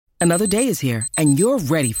Another day is here, and you're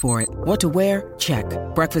ready for it. What to wear? Check.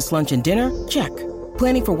 Breakfast, lunch, and dinner? Check.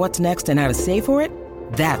 Planning for what's next and how to save for it?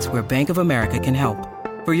 That's where Bank of America can help.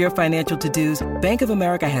 For your financial to-dos, Bank of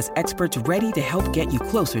America has experts ready to help get you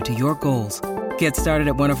closer to your goals. Get started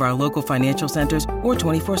at one of our local financial centers or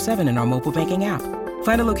 24/7 in our mobile banking app.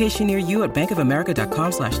 Find a location near you at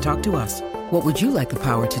bankofamerica.com/talktous. What would you like the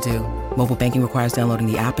power to do? Mobile banking requires downloading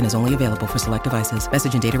the app and is only available for select devices.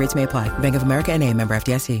 Message and data rates may apply. Bank of America N.A., member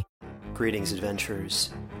FDIC. Greetings,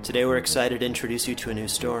 adventurers. Today we're excited to introduce you to a new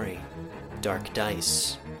story, Dark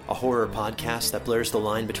Dice, a horror podcast that blurs the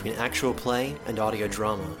line between actual play and audio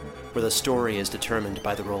drama, where the story is determined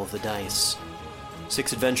by the roll of the dice.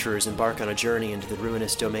 6 adventurers embark on a journey into the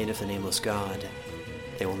ruinous domain of the Nameless God.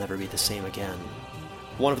 They will never be the same again.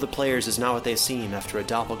 One of the players is not what they seem after a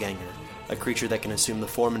doppelganger, a creature that can assume the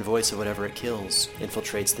form and voice of whatever it kills,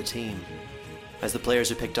 infiltrates the team. As the players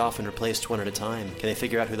are picked off and replaced one at a time, can they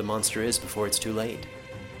figure out who the monster is before it's too late?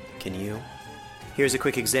 Can you? Here's a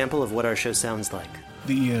quick example of what our show sounds like.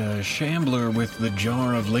 The shambler with the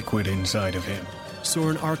jar of liquid inside of him.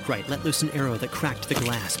 Soren Arkwright let loose an arrow that cracked the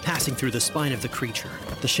glass, passing through the spine of the creature.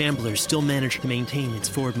 The shambler still managed to maintain its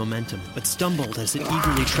forward momentum, but stumbled as it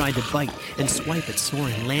eagerly tried to bite and swipe at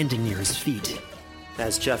Soren, landing near his feet.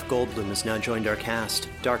 As Jeff Goldblum has now joined our cast,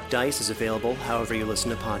 Dark Dice is available however you listen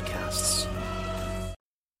to podcasts.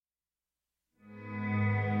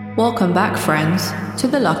 Welcome back, friends, to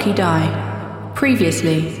The Lucky Die.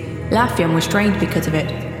 Previously, Lathian was drained because of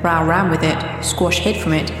it, Rao ran with it, Squash hid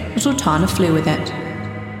from it, and Sultana flew with it.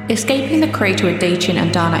 Escaping the crater with Dacian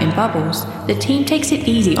and Dana in bubbles, the team takes it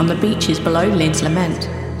easy on the beaches below Lynn's Lament.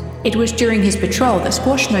 It was during his patrol that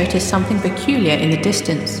Squash noticed something peculiar in the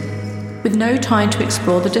distance. With no time to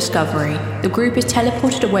explore the discovery, the group is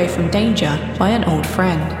teleported away from danger by an old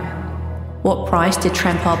friend. What price did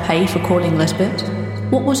Trempal pay for calling Lisbeth?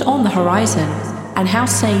 What was on the horizon? And how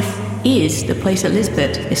safe is the place that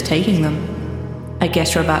Lisbeth is taking them? I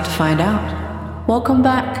guess we're about to find out. Welcome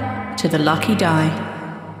back to The Lucky Die.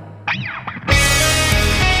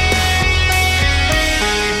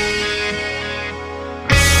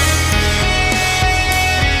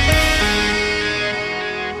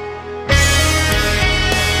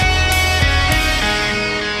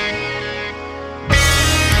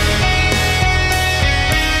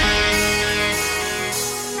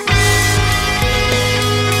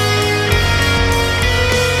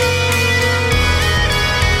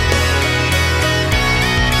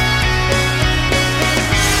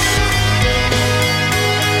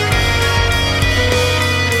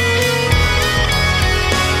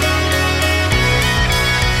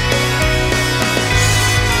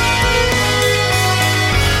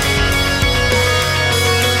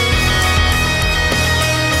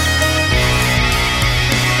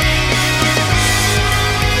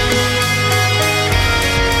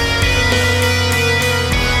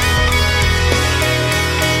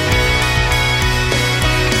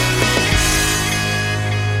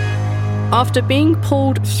 After being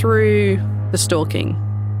pulled through the stalking,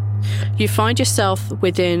 you find yourself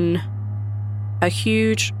within a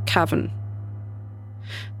huge cavern.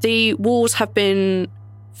 The walls have been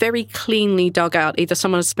very cleanly dug out. Either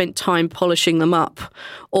someone has spent time polishing them up,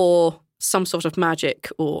 or some sort of magic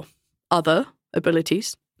or other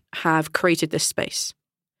abilities have created this space.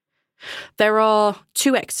 There are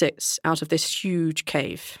 2 exits out of this huge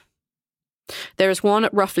cave. There is one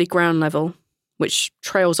at roughly ground level, which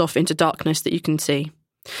trails off into darkness that you can see.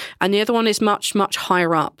 And the other one is much, much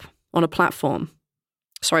higher up on a platform.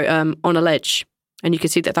 On a ledge. And you can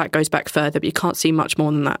see that that goes back further, but you can't see much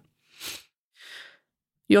more than that.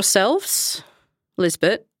 Yourselves,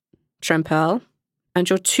 Lisbeth, Trempel, and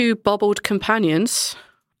your 2 bubbled companions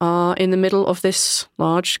are in the middle of this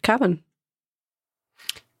large cavern.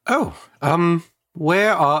 Oh,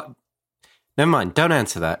 where are... Never mind, don't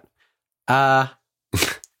answer that.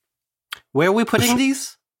 Where are we putting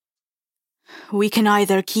these? We can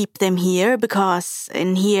either keep them here, because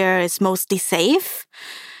in here is mostly safe.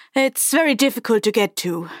 It's very difficult to get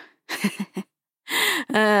to.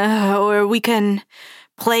 Or we can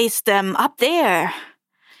place them up there.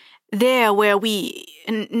 There where we...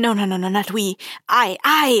 No, not we. I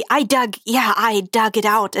dug it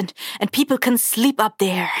out, and people can sleep up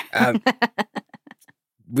there.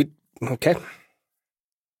 Okay.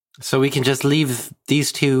 So we can just leave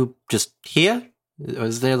these 2 just here? Or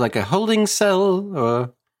is there like a holding cell,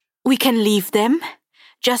 or...? We can leave them.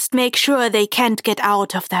 Just make sure they can't get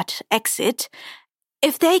out of that exit.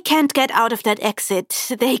 If they can't get out of that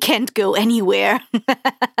exit, they can't go anywhere.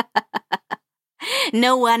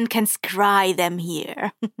 No one can scry them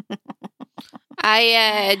here.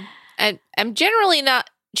 I'm generally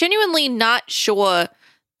not genuinely not sure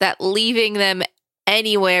that leaving them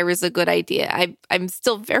anywhere is a good idea. I'm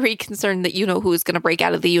still very concerned that who's going to break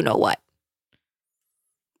out of the you-know-what.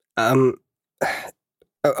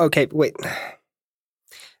 Okay, wait.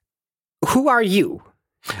 Who are you?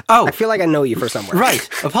 Oh, I feel like I know you for somewhere. right.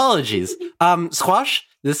 Apologies. Squash,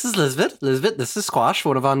 this is Lisbeth. Lisbeth, this is Squash,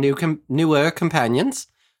 one of our newer companions.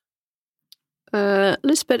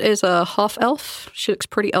 Lisbeth is a half-elf. She looks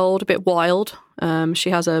pretty old, a bit wild.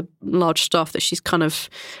 She has a large staff that she's kind of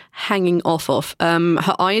hanging off of.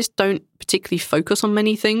 Her eyes don't particularly focus on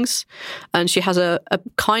many things, and she has a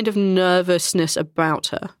kind of nervousness about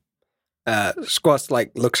her. Squash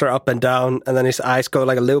looks her up and down, and then his eyes go a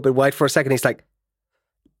little bit wide for a second. He's like,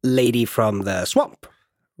 "Lady from the swamp,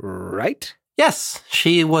 right?" Yes,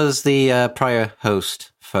 she was the prior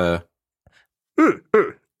host for...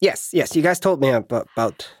 Yes, you guys told me about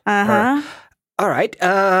Uh-huh. her. All right,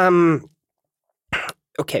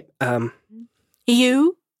 okay,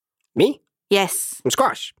 You? me? Yes. I'm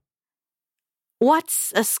Squash.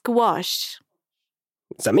 What's a squash?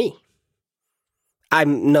 It's a me.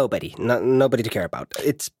 I'm nobody. Nobody to care about.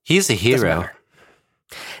 He's a doesn't hero. matter.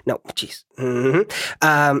 No, jeez.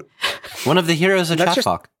 Mm-hmm. One of the heroes of Let's just-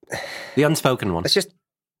 Chatbok. The unspoken one. Let's just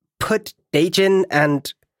put Dajin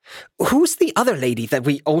and... Who's the other lady that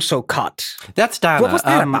we also caught? That's Dana. What was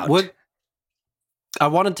that about? I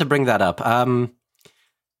wanted to bring that up.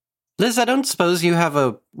 Liz, I don't suppose you have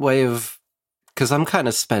a way of... Because I'm kind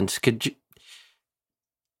of spent. Can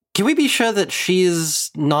we be sure that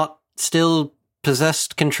she's not still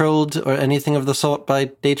possessed, controlled, or anything of the sort by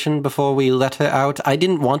Dachin before we let her out? I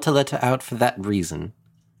didn't want to let her out for that reason.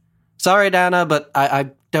 Sorry, Dana, but I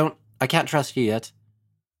can't trust you yet.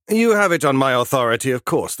 You have it on my authority, of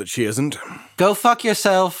course, that she isn't. Go fuck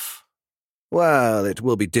yourself. Well, it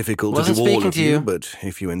will be difficult to Wasn't do all speaking of to you, you. but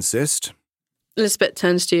if you insist. Lisbeth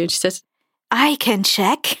turns to you and she says, I can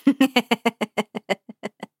check.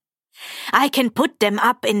 I can put them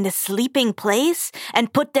up in the sleeping place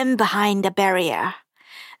and put them behind a barrier.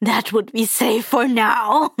 That would be safe for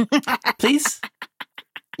now. Please?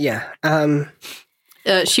 Yeah,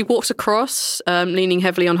 she walks across, leaning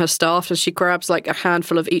heavily on her staff, and she grabs a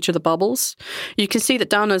handful of each of the bubbles. You can see that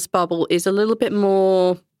Dana's bubble is a little bit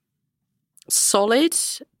more solid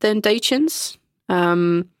than Dachin's.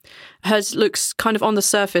 Hers looks kind of on the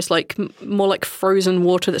surface more like frozen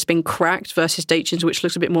water that's been cracked versus Dachin's, which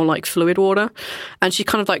looks a bit more like fluid water. And she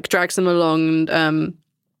kind of drags them along and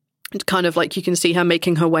kind of you can see her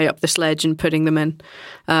making her way up the sledge and putting them in.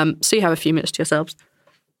 So you have a few minutes to yourselves.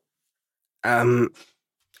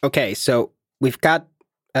 okay, so we've got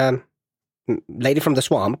lady from the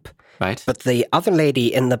swamp, Right. but the other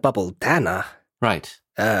lady in the bubble, Dana, Right.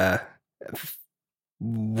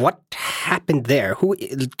 what happened there? Who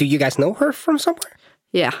do you guys know her from somewhere?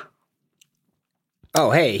 Yeah.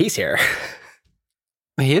 Oh, hey, he's here.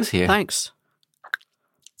 He is here. Thanks.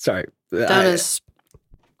 Sorry.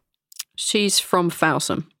 She's from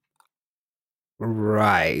Fowsum.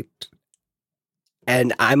 Right.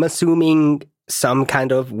 And I'm assuming some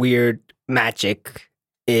kind of weird magic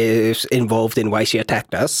is involved in why she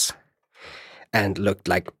attacked us and looked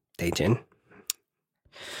like Dajin.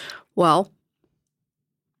 Well,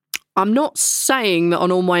 I'm not saying that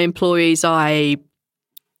on all my employees I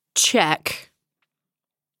check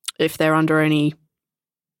if they're under any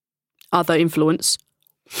other influence,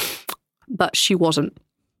 but she wasn't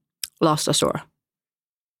last I saw her.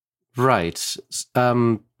 Right.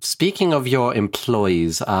 Speaking of your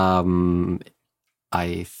employees,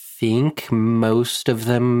 I think most of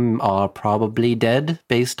them are probably dead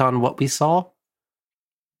based on what we saw.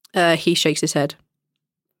 He shakes his head.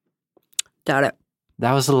 Doubt it.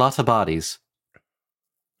 That was a lot of bodies.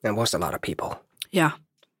 That was a lot of people. Yeah.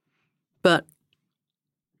 But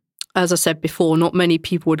as I said before, not many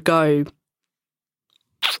people would go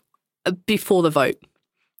before the vote.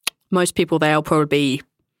 Most people there will probably be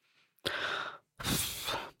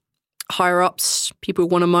higher ups, people who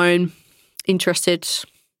want to moan, interested.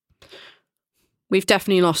 We've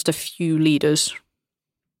definitely lost a few leaders.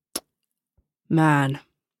 Man,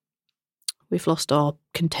 we've lost our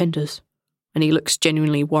contenders. And he looks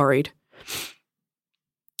genuinely worried.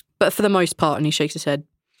 But for the most part, and he shakes his head,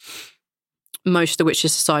 most of the Witcher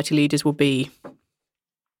Society leaders will be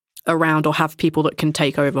around or have people that can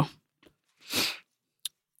take over.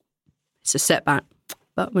 It's a setback,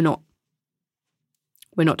 but we're not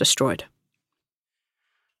destroyed.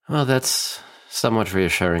 Well, that's somewhat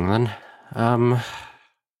reassuring then.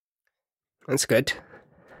 That's good.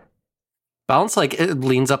 Balance it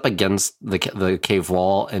leans up against the cave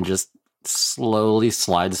wall and just slowly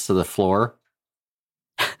slides to the floor.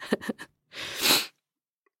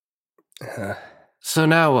 So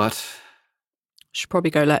now what? Should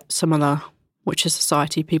probably go let some other Witches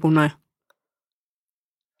Society people know.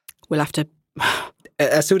 We'll have to...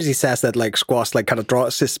 As soon as he says that, like, Squash, like, kind of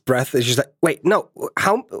draws his breath, and she's like, wait, no,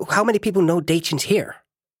 how many people know Dacian's here?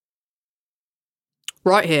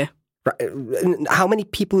 Right here. How many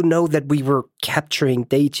people know that we were capturing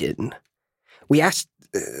Dacian? We asked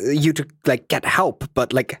you to, like, get help,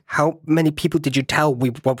 but, like, how many people did you tell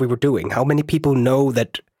what we were doing? How many people know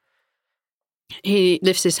that... He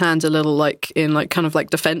lifts his hands a little, like, in, like, kind of, like,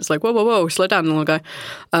 defense, like, whoa, whoa, whoa, slow down, little guy.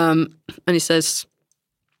 And he says,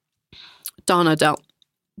 Dana dealt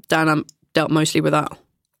mostly with that.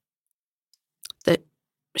 There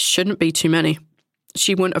shouldn't be too many.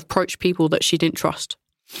 She wouldn't approach people that she didn't trust.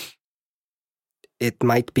 It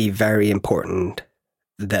might be very important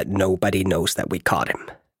that nobody knows that we caught him.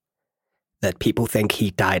 That people think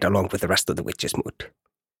he died along with the rest of the Witch's Moot.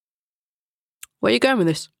 Where are you going with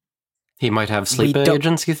this? He might have sleeper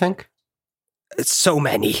agents, you think? So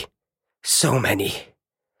many. So many.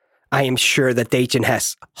 I am sure that Dacian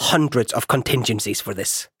has hundreds of contingencies for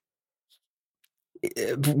this.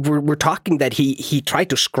 We're talking that he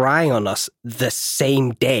tried to scry on us the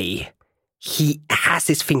same day. He has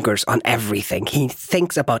his fingers on everything. He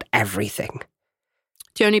thinks about everything.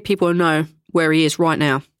 The only people who know where he is right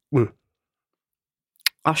now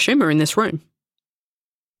are Shuma in this room.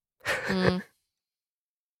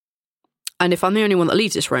 And if I'm the only one that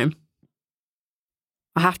leaves this room,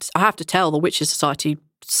 I have to tell the Witches Society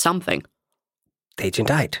something. Dacian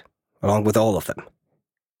died, along with all of them.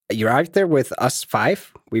 You're out there with us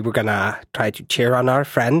 5. We were gonna try to cheer on our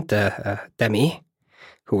friend, Demi,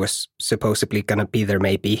 who was supposedly gonna be there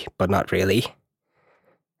maybe, but not really.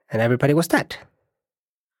 And everybody was dead.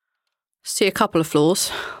 See a couple of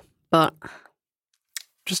flaws, but...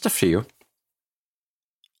 Just a few.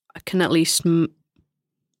 I can at least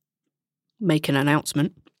make an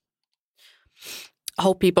announcement.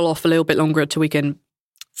 Hold people off a little bit longer until we can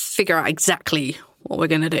figure out exactly what we're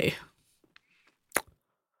going to do.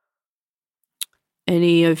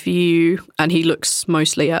 Any of you, and he looks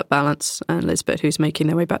mostly at Balance and Lisbeth, who's making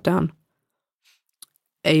their way back down,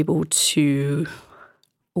 able to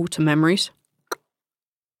alter memories?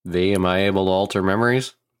 Am I able to alter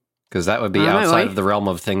memories? Because that would be outside of the realm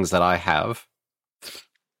of things that I have.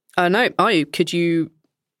 No, could you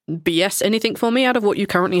BS anything for me out of what you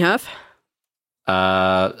currently have?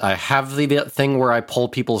 I have the thing where I pull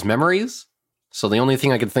people's memories, so the only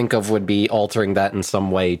thing I could think of would be altering that in some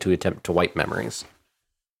way to attempt to wipe memories.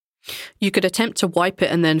 You could attempt to wipe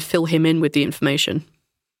it and then fill him in with the information.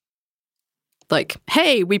 Like,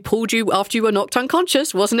 hey, we pulled you after you were knocked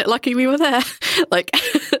unconscious. Wasn't it lucky we were there? Like,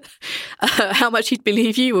 how much he'd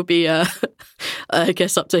believe you would be, I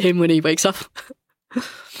guess, up to him when he wakes up.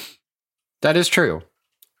 That is true.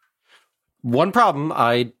 One problem,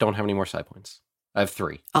 I don't have any more side points. I have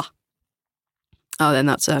 3. Oh, then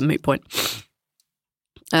that's a moot point.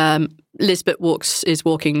 Lisbeth is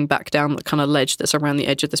walking back down the kind of ledge that's around the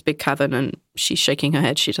edge of this big cavern, and she's shaking her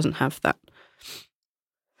head. She doesn't have that.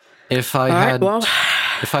 If I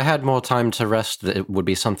had more time to rest, it would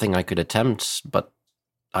be something I could attempt, but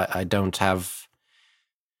I don't have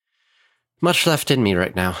much left in me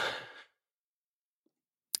right now.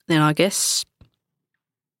 Then I guess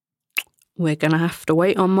we're going to have to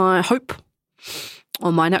wait on my hope,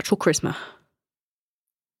 on my natural charisma.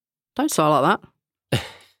 Don't start like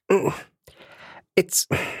that. It's...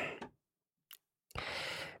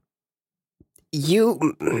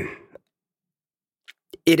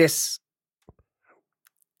 It is...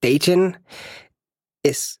 Dacian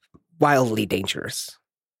is wildly dangerous.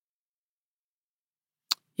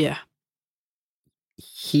 Yeah.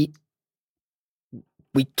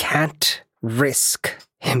 We can't risk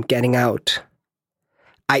him getting out.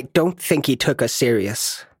 I don't think he took us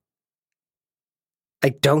serious. I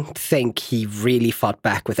don't think he really fought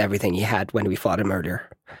back with everything he had when we fought him earlier.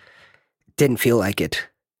 Didn't feel like it.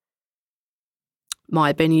 Might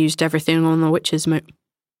have been used everything on the Witch's Moot.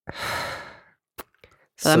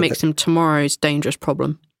 That makes him tomorrow's dangerous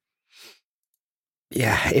problem.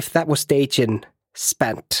 Yeah, if that was Dacian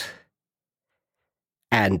spent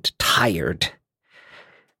and tired,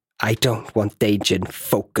 I don't want Dacian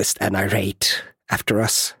focused and irate after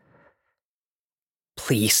us.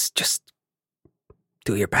 Please, just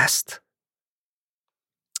do your best.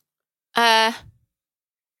 Let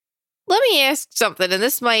me ask something, and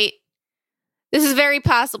this is very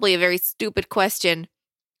possibly a very stupid question,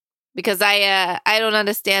 because I don't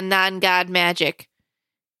understand non-god magic.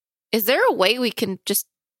 Is there a way we can just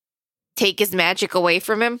take his magic away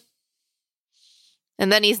from him?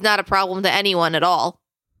 And then he's not a problem to anyone at all.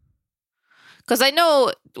 Because I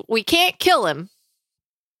know we can't kill him.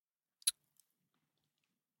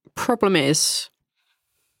 Problem is,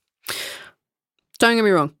 don't get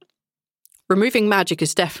me wrong, removing magic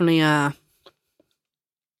is definitely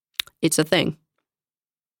it's a thing.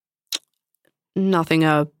 Nothing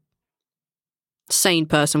a sane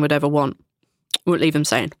person would ever want. Wouldn't leave them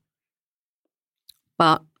sane.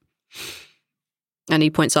 But, and he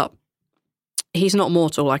points up, he's not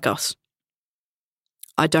mortal like us.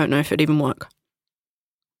 I don't know if it'd even work.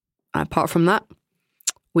 Apart from that,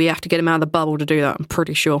 we have to get him out of the bubble to do that, I'm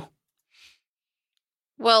pretty sure.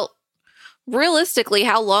 Well, realistically,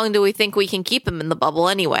 how long do we think we can keep him in the bubble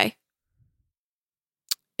anyway?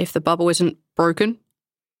 If the bubble isn't broken,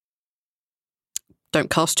 don't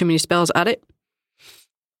cast too many spells at it.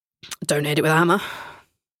 Don't hit it with a hammer.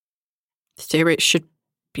 In theory, it should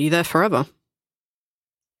be there forever.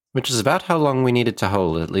 Which is about how long we need it to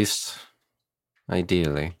hold, at least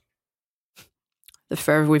ideally. The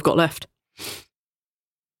forever we've got left.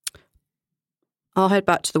 I'll head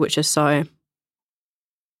back to the Witch's side.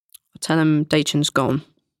 I'll tell him Dachen's gone.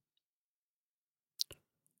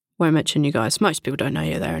 Won't mention you guys. Most people don't know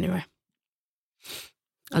you're there anyway.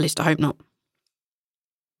 At least I hope not.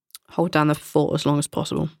 Hold down the fort as long as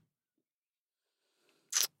possible.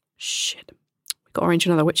 Shit. We got to arrange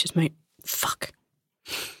another Witches, mate. Fuck.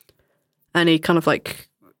 And he kind of like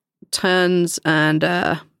turns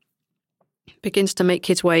and begins to make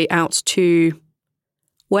his way out to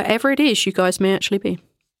wherever it is you guys may actually be.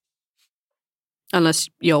 Unless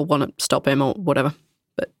you'll want to stop him or whatever.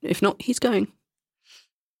 But if not, he's going.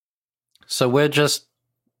 So we're just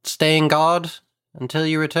staying guard until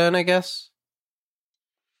you return, I guess?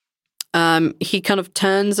 He kind of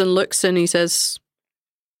turns and looks and he says,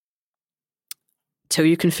 till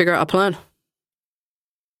you can figure out a plan.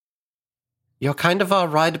 You're kind of our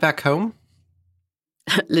ride back home?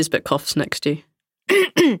 Lisbeth coughs next to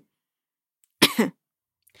you.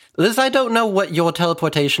 Liz, I don't know what your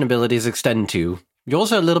teleportation abilities extend to.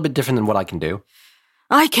 Yours are a little bit different than what I can do.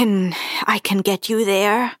 I can get you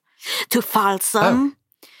there to Falsum. Oh.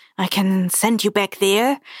 I can send you back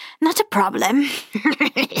there. Not a problem.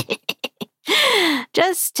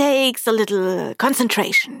 Just takes a little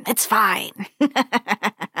concentration. It's fine.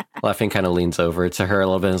 Laughing kind of leans over to her a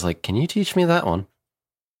little bit and is like, can you teach me that one?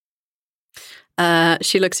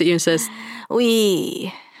 She looks at you and says,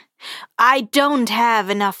 I don't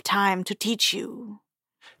have enough time to teach you.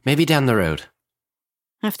 Maybe down the road.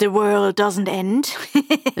 If the world doesn't end.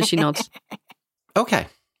 And she nods. Okay.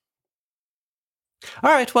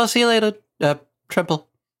 All right, well, see you later, Trimble.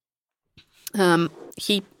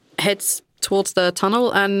 He heads towards the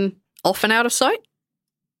tunnel and off and out of sight.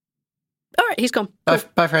 All right, he's gone.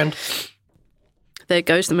 Bye, friend. There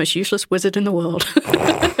goes the most useless wizard in the world.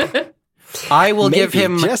 I will give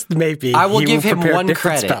him... Just maybe. I will give him prepare one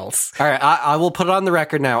different credit. Spells. All right, I will put it on the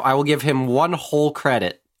record now. I will give him one whole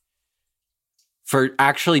credit for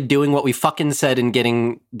actually doing what we fucking said and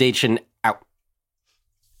getting Dachen out.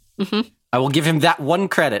 Mm-hmm. I will give him that one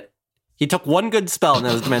credit. He took one good spell and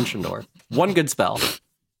that was Dimension Door. One good spell.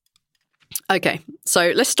 Okay,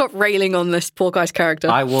 so let's stop railing on this poor guy's character.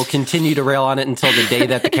 I will continue to rail on it until the day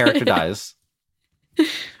that the character dies.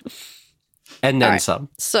 And then some.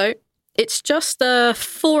 So it's just the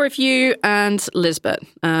four of you and Lisbeth.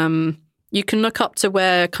 You can look up to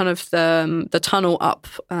where kind of the tunnel up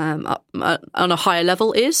on a higher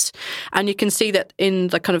level is, and you can see that in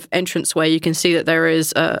the kind of entranceway, you can see that there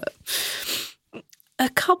is a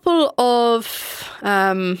couple of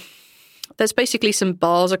there's basically some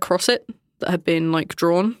bars across it that have been like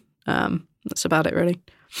drawn. That's about it, really.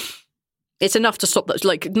 It's enough to stop that.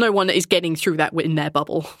 Like no one is getting through that in their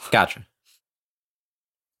bubble. Gotcha.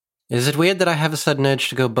 Is it weird that I have a sudden urge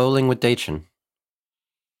to go bowling with Dachen?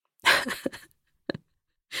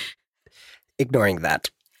 Ignoring that.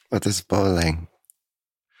 What is bowling?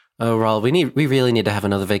 Oh, Raul, we really need to have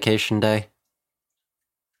another vacation day.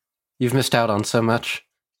 You've missed out on so much.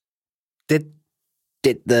 Did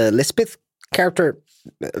the Lisbeth character,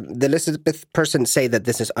 the Lisbeth person say that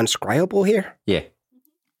this is unscribable here? Yeah.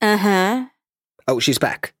 Uh-huh. Oh, she's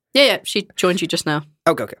back. Yeah, she joined you just now.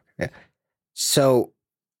 Okay. Yeah. So,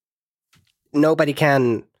 nobody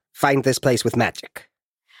can find this place with magic.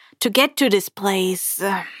 To get to this place,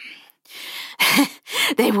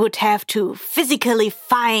 they would have to physically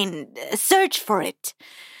search for it.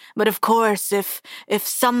 But of course, if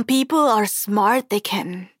some people are smart, they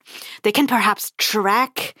can perhaps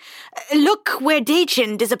track. Look where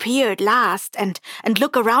Dachen disappeared last, and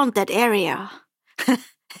look around that area.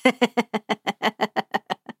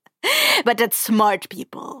 But that's smart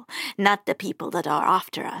people, not the people that are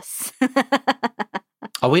after us.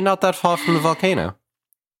 Are we not that far from the volcano?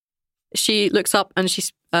 She looks up and she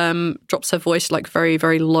drops her voice like very,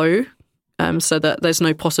 very low, so that there's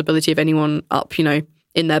no possibility of anyone up,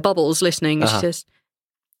 in their bubbles listening. She says,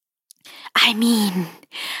 I mean,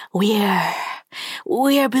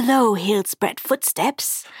 we're below Hillspread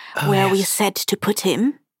Footsteps, where we said to put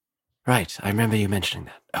him. Right, I remember you mentioning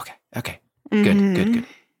that. Okay. Good.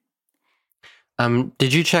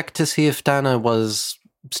 Did you check to see if Dana was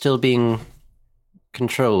still being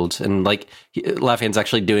controlled? And Lafian's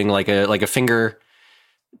actually doing like a finger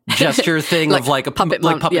gesture thing like of like a puppet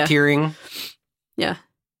like puppeteering. Yeah.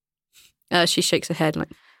 She shakes her head like,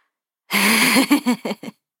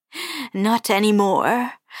 not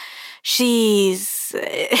anymore. She's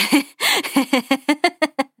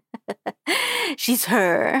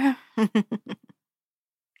her.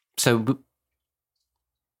 So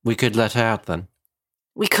we could let her out then?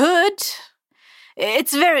 We could.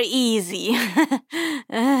 It's very easy.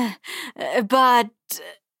 But...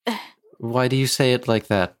 Why do you say it like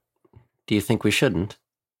that? Do you think we shouldn't?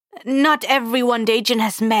 Not everyone Dajin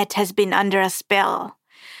has met has been under a spell.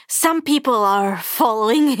 Some people are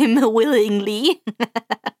following him willingly.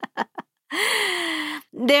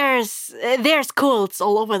 There's cults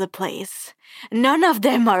all over the place. None of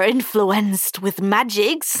them are influenced with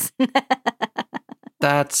magics.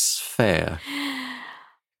 That's fair.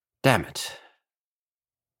 Damn it.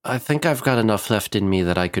 I think I've got enough left in me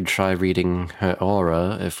that I could try reading her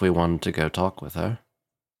aura if we wanted to go talk with her.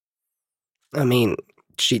 I mean,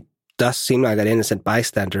 she does seem like an innocent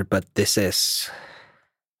bystander, but this is...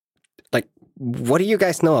 what do you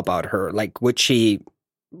guys know about her? Would she...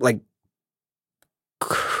 do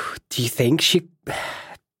you think she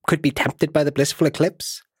could be tempted by the blissful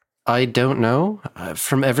eclipse? I don't know.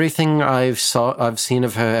 From everything I've seen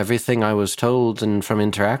of her, everything I was told, and from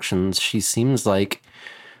interactions, she seems like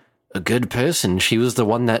a good person. She was the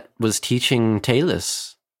one that was teaching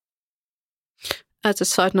Talus. as a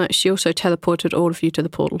side note, she also teleported all of you to the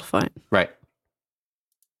portal fight. Right.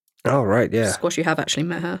 Oh, right, yeah. Squash, you have actually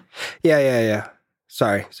met her. Yeah.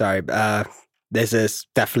 Sorry. This is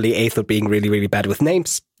definitely Aethel being really, really bad with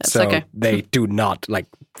names. That's so okay. They do not,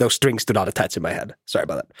 those strings do not attach in my head. Sorry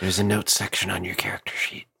about that. There's a notes section on your character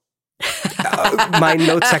sheet. My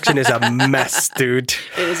notes section is a mess, dude.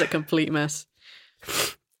 It is a complete mess.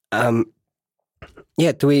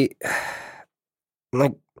 Yeah, do we...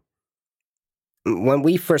 when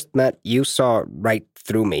we first met, you saw right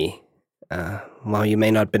through me. While you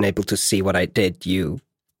may not have been able to see what I did, you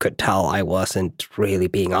could tell I wasn't really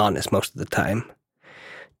being honest most of the time.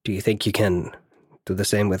 Do you think you can do the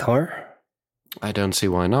same with her? I don't see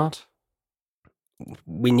why not.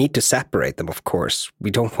 We need to separate them, of course. We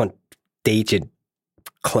don't want Dajin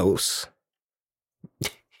close.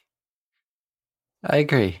 I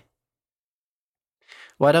agree.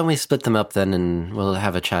 Why don't we split them up then, and we'll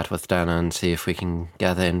have a chat with Dana and see if we can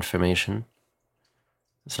gather information.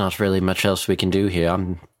 There's not really much else we can do here.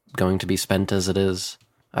 I'm going to be spent as it is.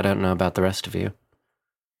 I don't know about the rest of you.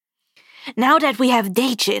 Now that we have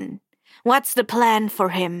Dajin, what's the plan for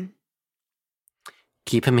him?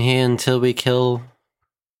 Keep him here until we kill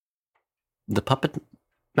the puppet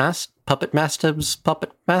master's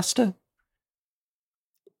puppet master?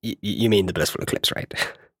 You mean the Blissful Eclipse, right?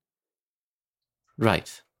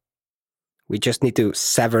 Right. We just need to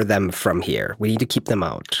sever them from here. We need to keep them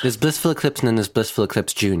out. There's Blissful Eclipse and then there's Blissful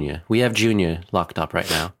Eclipse Jr. We have Junior locked up right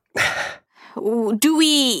now. Do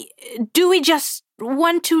we just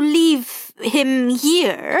want to leave him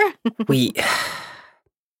here? We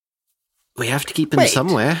have to keep him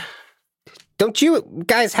somewhere. Don't you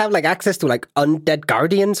guys have access to undead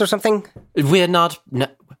guardians or something? We're not. No.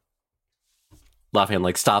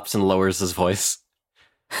 Lafian stops and lowers his voice.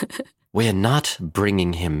 We're not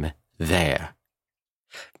bringing him there.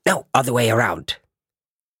 No, other way around.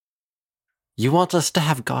 You want us to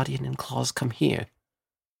have Guardian and Claws come here?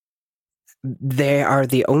 They are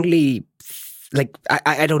the only...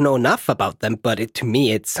 I don't know enough about them, but to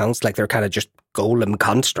me it sounds like they're kind of just golem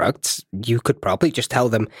constructs. You could probably just tell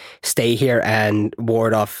them, stay here and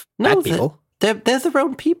ward off bad people. They're their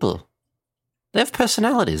own people. They have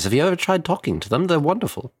personalities. Have you ever tried talking to them? They're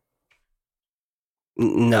wonderful.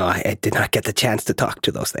 No, I did not get the chance to talk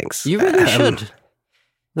to those things. You really should.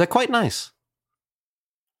 They're quite nice.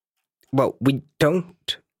 Well, we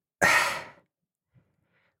don't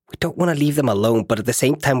want to leave them alone, but at the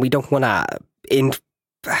same time, we don't want to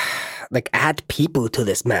add people to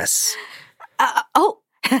this mess. I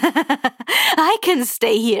can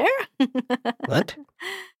stay here. What?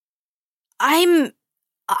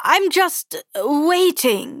 I'm just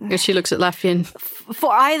waiting. She looks at Lafian.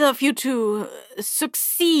 For either of you to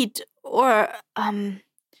succeed or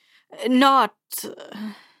not...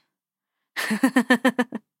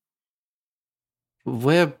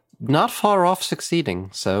 We're not far off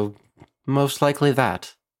succeeding, so most likely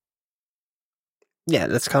that. Yeah,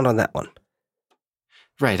 let's count on that one.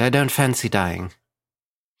 Right, I don't fancy dying.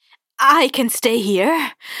 I can stay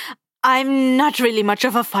here. I'm not really much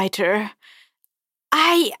of a fighter.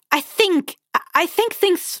 I think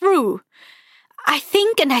things through. I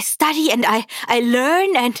think and I study and I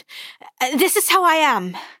learn, and this is how I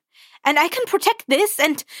am. And I can protect this,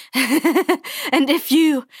 and and if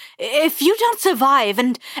you don't survive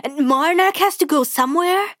and Marnak has to go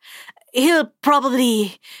somewhere, he'll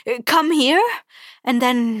probably come here, and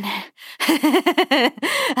then I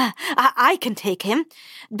can take him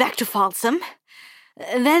back to Folsom.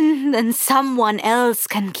 Then someone else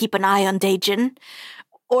can keep an eye on Dajan,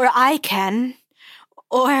 or I can,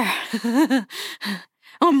 or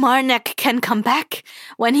Marnak can come back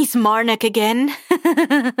when he's Marnak again.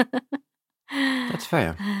 That's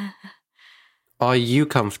fair. Are you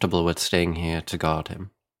comfortable with staying here to guard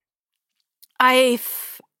him? I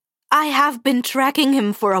have been tracking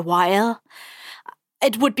him for a while.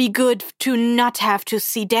 It would be good to not have to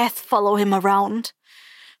see death follow him around.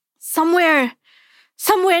 Somewhere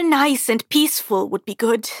nice and peaceful would be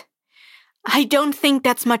good. I don't think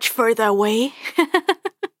that's much further away.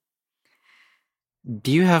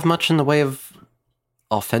 Do you have much in the way of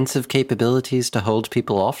offensive capabilities to hold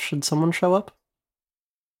people off should someone show up?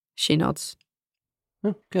 She nods.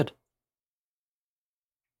 Oh, good.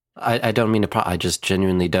 I don't mean to I just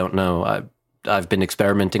genuinely don't know. I've been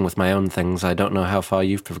experimenting with my own things. I don't know how far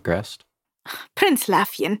you've progressed. Prince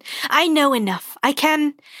Laffian, I know enough. I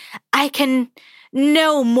can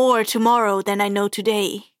know more tomorrow than I know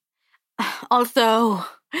today. Although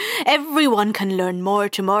everyone can learn more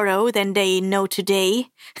tomorrow than they know today.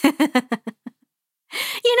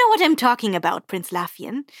 You know what I'm talking about, Prince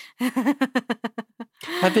Laffian.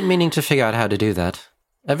 I've been meaning to figure out how to do that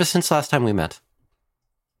ever since last time we met.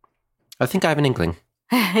 I think I have an inkling.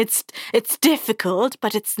 It's difficult,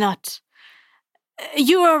 but it's not.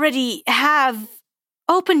 You already have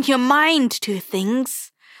opened your mind to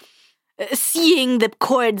things. Seeing the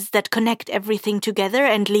cords that connect everything together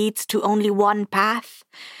and leads to only one path.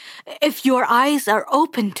 If your eyes are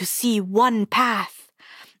open to see one path,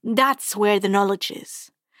 that's where the knowledge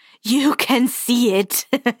is. You can see it.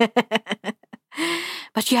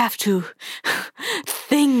 But you have to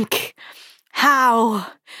think. How?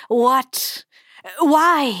 What?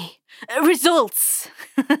 Why? Results.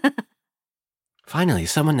 Finally,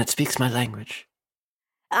 someone that speaks my language.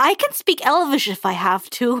 I can speak Elvish if I have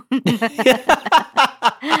to.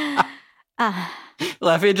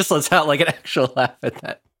 Laffian just lets out like an actual laugh at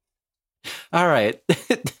that. All right.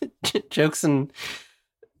 Jokes and,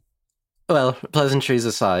 well, pleasantries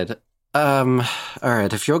aside. All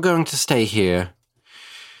right, if you're going to stay here.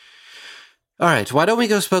 All right, why don't we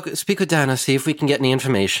go speak with Dana, see if we can get any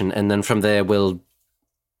information, and then from there we'll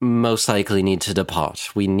most likely need to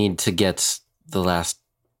depart. We need to get the last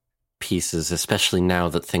pieces, especially now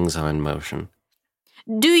that things are in motion.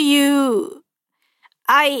 Do you...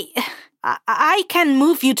 I can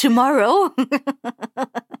move you tomorrow.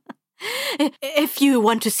 If you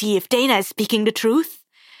want to see if Dana is speaking the truth.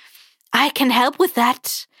 I can help with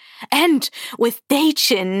that. And with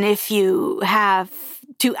Dajan, if you have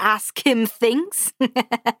to ask him things.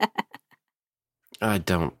 I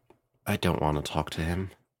don't want to talk to him.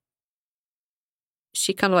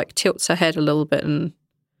 She kind of like tilts her head a little bit and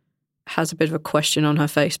has a bit of a question on her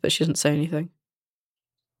face, but she doesn't say anything.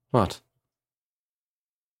 What?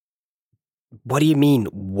 What do you mean,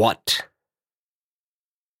 what?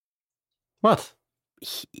 What?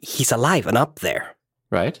 He's alive and up there.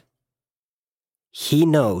 Right? He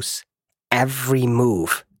knows every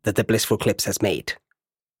move that the Blissful Clips has made.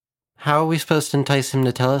 How are we supposed to entice him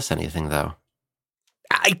to tell us anything, though?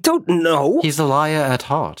 I don't know. He's a liar at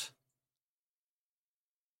heart.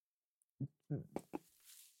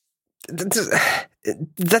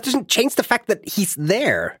 That doesn't change the fact that he's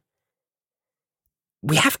there.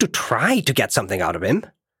 We have to try to get something out of him.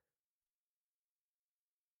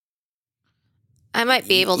 I might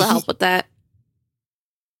be able to help with that.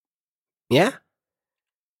 Yeah?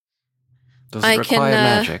 Does it require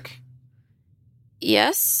magic?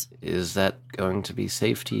 Yes. Is that going to be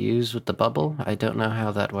safe to use with the bubble? I don't know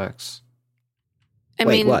how that works. I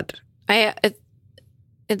Wait, mean, what?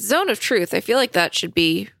 It's Zone of Truth. I feel like that should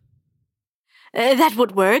be... That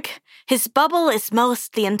would work. His bubble is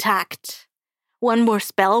mostly intact. One more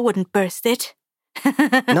spell wouldn't burst it.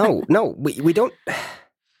 No, we don't...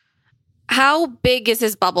 How big is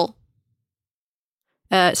his bubble?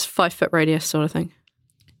 It's 5 foot radius sort of thing.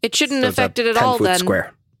 It shouldn't So affect it's it a at all 10-foot then.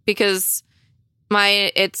 square. because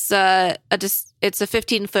it's a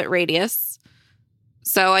 15-foot radius,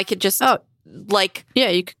 so I could just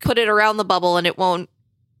you could put it around the bubble and it won't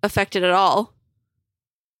affect it at all.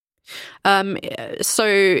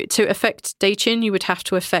 So to affect Daichin, you would have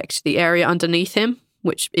to affect the area underneath him,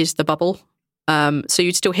 which is the bubble. So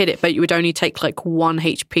you'd still hit it, but you would only take like 1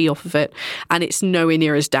 HP off of it, and it's nowhere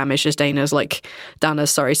near as damaged as Dana's.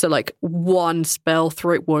 Sorry. So like one spell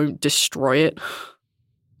through it won't destroy it.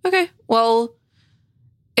 Okay. Well,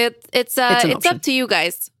 it's up to you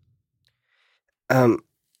guys.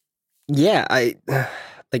 Yeah, I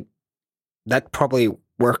like that probably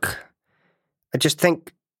work. I just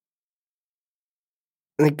think,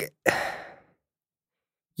 like,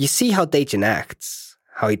 you see how Daichin acts,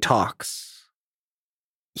 how he talks.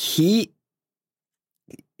 He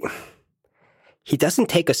doesn't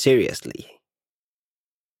take us seriously.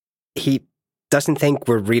 He doesn't think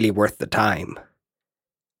we're really worth the time.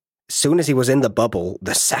 As soon as he was in the bubble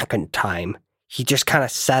the second time, he just kind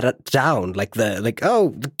of sat it down,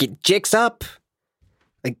 jigs up.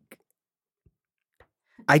 Like,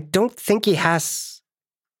 I don't think he has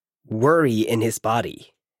worry in his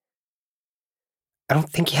body. I don't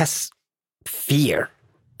think he has fear.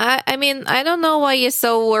 I mean, I don't know why you're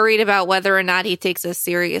so worried about whether or not he takes us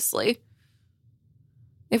seriously.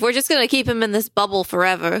 If we're just going to keep him in this bubble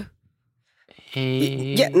forever.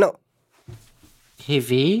 Hey,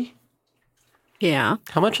 V? Yeah.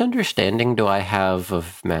 How much understanding do I have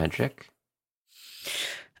of magic?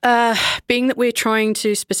 Being that we're trying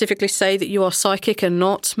to specifically say that you are psychic and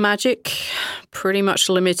not magic, pretty much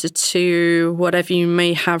limited to whatever you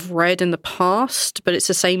may have read in the past, but it's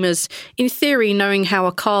the same as, in theory, knowing how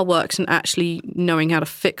a car works and actually knowing how to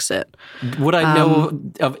fix it. Would I know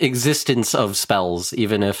of existence of spells,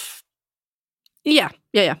 even if... Yeah.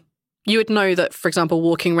 You would know that, for example,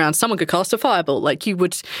 walking around, someone could cast a firebolt. Like,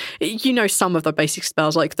 you know some of the basic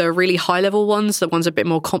spells, like the really high-level ones, the ones a bit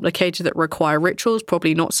more complicated that require rituals,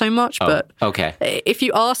 probably not so much. But okay. If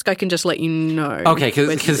you ask, I can just let you know. Okay,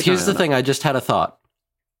 because here's the thing, I just had a thought.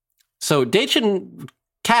 So Daichin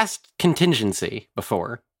cast Contingency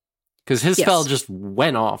before, because his spell just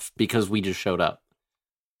went off because we just showed up.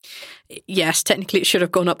 Yes, technically it should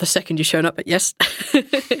have gone up the second you showed up, but yes.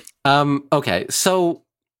 Okay, so...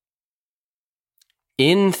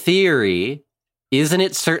 in theory, isn't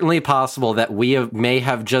it certainly possible that we may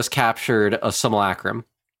have just captured a simulacrum?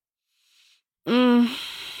 If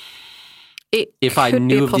I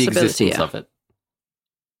knew of the existence of it.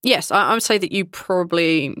 Yes, I would say that you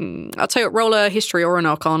probably... I'll tell you what, roll a history or an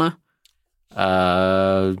arcana.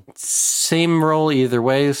 Same roll either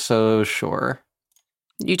way, so sure.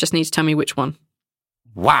 You just need to tell me which one.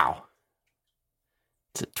 Wow.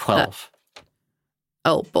 It's a 12.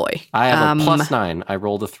 Oh, boy. I have a +9. I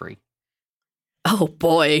rolled a 3. Oh,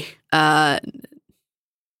 boy.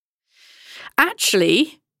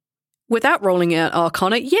 Actually, without rolling an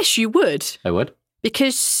arcana, yes, you would. I would?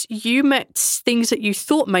 Because you met things that you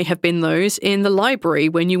thought may have been those in the library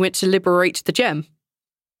when you went to liberate the gem.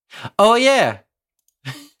 Oh, yeah.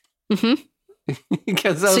 Mm-hmm.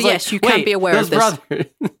 So yes, you can be aware of this. Brothers.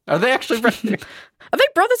 Are they actually brothers? Are they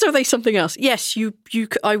brothers or are they something else? Yes,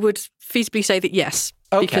 I would feasibly say that yes,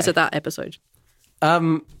 because of that episode.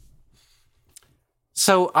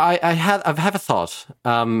 So I have a thought.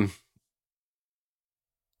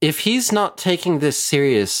 If he's not taking this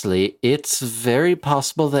seriously, it's very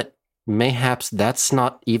possible that mayhaps that's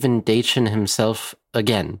not even Daichin himself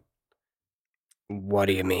again. What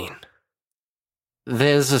do you mean?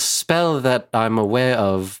 There's a spell that I'm aware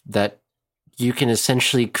of that you can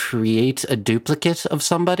essentially create a duplicate of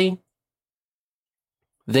somebody.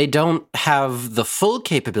 They don't have the full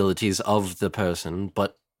capabilities of the person,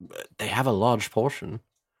 but they have a large portion.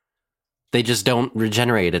 They just don't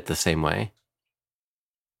regenerate it the same way.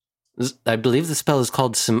 I believe the spell is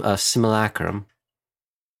called Simulacrum.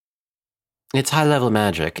 It's high-level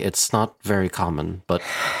magic. It's not very common, but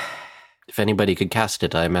if anybody could cast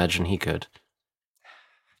it, I imagine he could.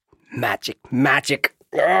 Magic.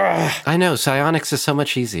 Ugh. I know, psionics is so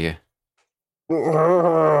much easier.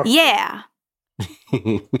 Yeah.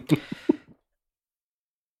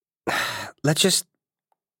 Let's just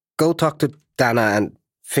go talk to Dana and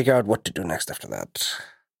figure out what to do next after that.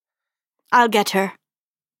 I'll get her.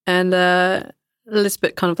 And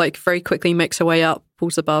Elizabeth kind of like very quickly makes her way up,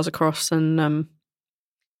 pulls the bars across and...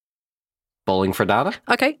 Bowling for Dana?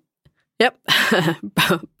 Okay. Yep.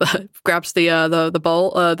 Grabs the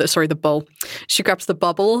bowl. The bowl. She grabs the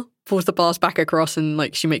bubble, pulls the bars back across, and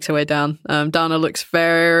like she makes her way down. Dana looks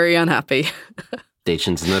very unhappy.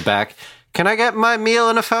 Daichin's in the back. Can I get my meal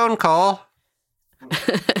and a phone call?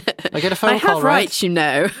 I get a phone I call, have right? rights, you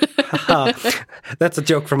know. That's a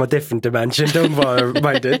joke from a different dimension. Don't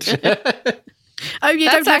mind it. Oh, you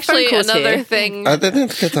That's don't have actually phone calls another here. thing I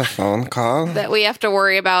didn't get a phone call. that we have to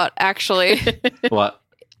worry about, actually. What?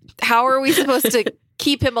 How are we supposed to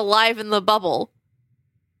keep him alive in the bubble?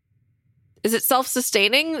 Is it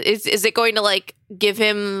self-sustaining? Is it going to, like, give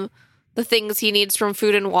him the things he needs from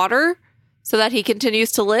food and water so that he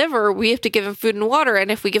continues to live? Or we have to give him food and water, and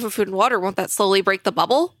if we give him food and water, won't that slowly break the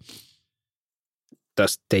bubble?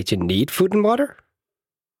 Does Dayton need food and water?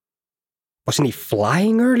 Wasn't he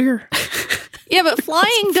flying earlier? Yeah, but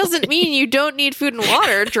flying doesn't mean you don't need food and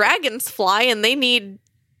water. Dragons fly, and they need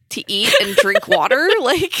to eat and drink water.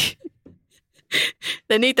 Like,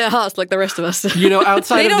 They need their hearts like the rest of us. You know,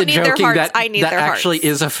 outside They of don't the need their joking, hearts, that, I need that their actually hearts.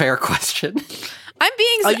 is a fair question. I'm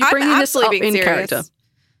Are you bringing this up absolutely in being serious. character?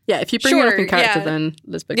 Yeah, if you bring it up in Sure, character, yeah. then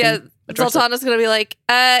Lisbeth Yeah, can address it. Zoltana's gonna be like,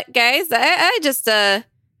 guys, I just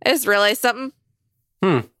realized something.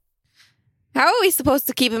 How are we supposed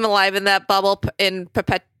to keep him alive in that bubble in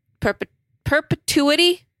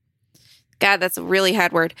perpetuity? God, that's a really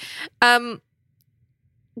hard word.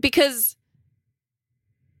 Because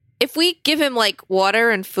if we give him like water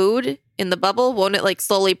and food in the bubble, won't it like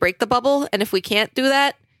slowly break the bubble? And if we can't do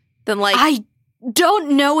that, then like I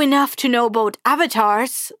don't know enough to know about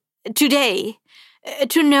avatars today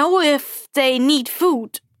to know if they need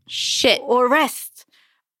food shit. or rest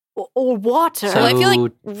or water. So- Well, I feel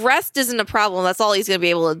like rest isn't a problem. That's all he's going to be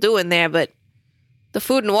able to do in there. But the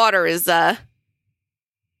food and water is, I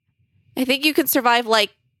think you can survive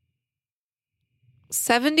like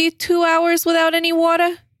 72 hours without any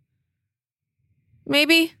water.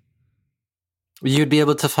 Maybe. You'd be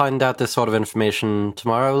able to find out this sort of information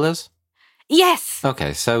tomorrow, Liz? Yes,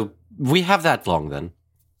 Okay, so we have that long then.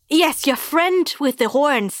 yes, your friend with the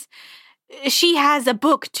horns. She has a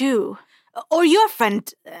book too. Or your friend,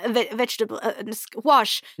 vegetable,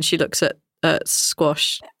 Squash, And she looks at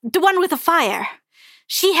Squash. the one with the fire.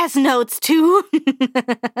 She has notes too.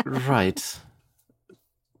 Right.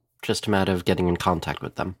 Just a matter of getting in contact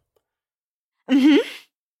with them. hmm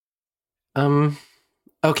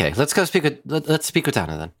Okay, let's go speak with let's speak with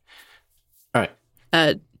Anna then. All right.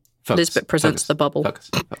 Focus, Lisbeth presents focus, the bubble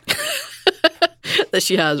Focus. that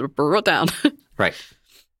she has brought down. Right.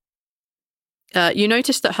 You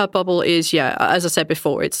notice that her bubble is, as I said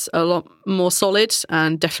before, it's a lot more solid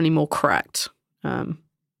and definitely more cracked.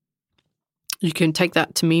 You can take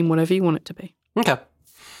that to mean whatever you want it to be. Okay.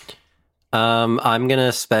 I'm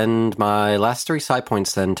gonna spend my last 3 psi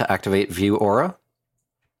points then to activate View Aura.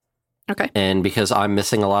 Okay. And because I'm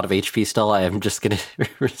missing a lot of HP still, I am just gonna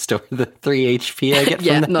restore the 3 HP I get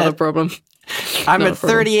Yeah, from that. not a problem. I'm not a at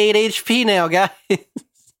problem. 38 HP now, guys.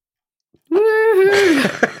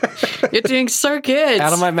 Woohoo! You're doing so good.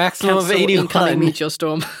 Out of my maximum of Cancel 81. incoming meteor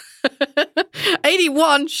storm.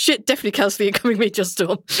 81? Shit, definitely cancel the incoming meteor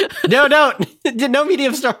storm. No, no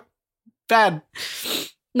medium storm. Bad.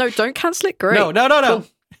 No, don't cancel it. Great. No. Cool.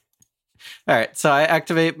 All right, so I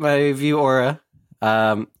activate my View Aura.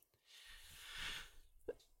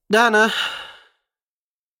 Dana.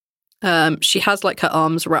 She has like her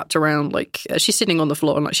arms wrapped around, like she's sitting on the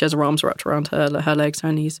floor and like she has her arms wrapped around her legs,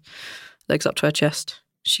 her knees, legs up to her chest.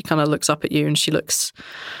 She kind of looks up at you and she looks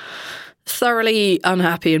thoroughly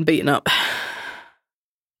unhappy and beaten up.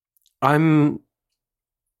 I'm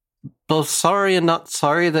both sorry and not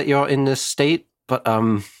sorry that you're in this state, but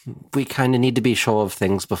we kind of need to be sure of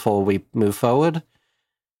things before we move forward.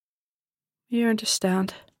 You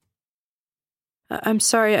understand. I'm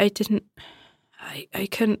sorry, I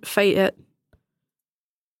couldn't fight it.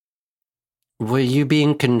 Were you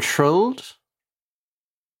being controlled?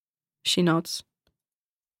 She nods.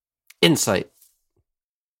 Insight.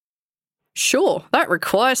 Sure, that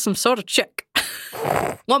requires some sort of check.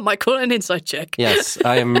 One might call it an insight check. Yes,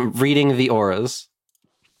 I am reading the auras.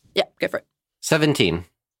 Yeah, go for it. 17.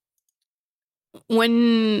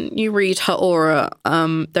 When you read her aura,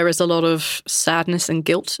 there is a lot of sadness and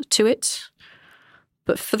guilt to it.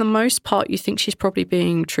 But for the most part, you think she's probably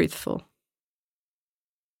being truthful.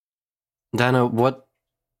 Dana, what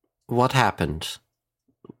happened?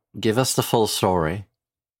 Give us the full story.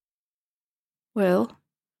 Well,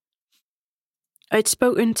 I'd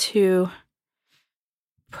spoken to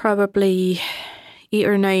probably 8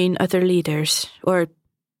 or 9 other leaders, or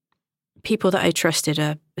people that I trusted,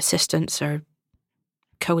 assistants or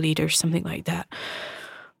co-leaders, something like that.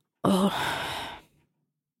 Oh,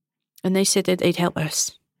 and they said that they'd help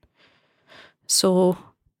us. So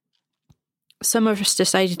some of us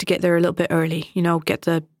decided to get there a little bit early, get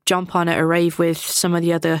the jump on it, arrive with some of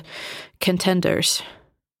the other contenders.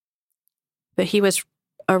 But he was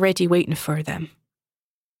already waiting for them.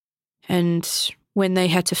 And when they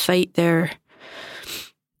had to fight their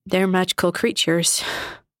magical creatures,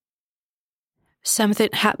 something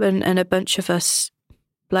happened and a bunch of us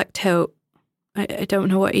blacked out. I don't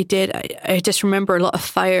know what he did. I just remember a lot of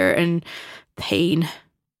fire and pain.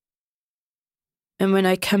 And when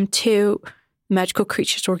I come to, magical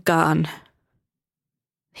creatures were gone.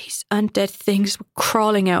 These undead things were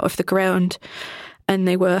crawling out of the ground and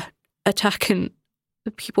they were attacking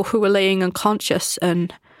the people who were laying unconscious.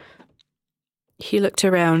 And he looked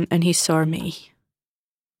around and he saw me.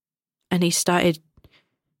 And he started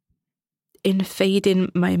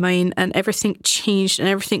invading my mind, and everything changed and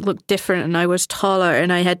everything looked different, and I was taller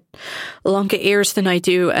and I had longer ears than I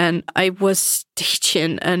do, and I was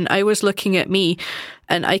staging and I was looking at me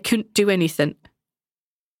and I couldn't do anything.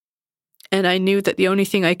 And I knew that the only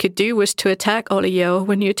thing I could do was to attack all of you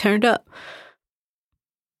when you turned up.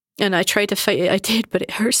 And I tried to fight it, I did, but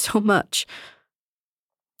it hurt so much.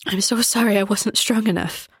 I'm so sorry I wasn't strong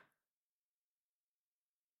enough.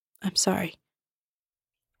 I'm sorry.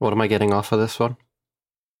 What am I getting off of this one?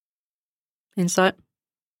 Insight.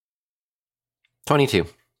 22.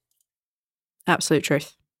 Absolute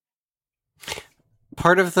truth.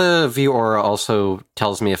 Part of the view aura also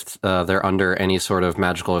tells me if they're under any sort of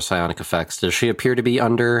magical or psionic effects. Does she appear to be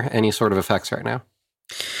under any sort of effects right now?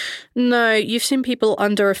 No, you've seen people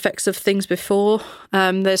under effects of things before.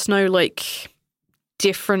 There's no,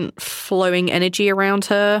 different flowing energy around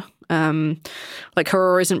her. Her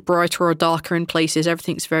aura isn't brighter or darker in places.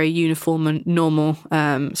 Everything's very uniform and normal.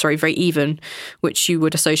 Very even, which you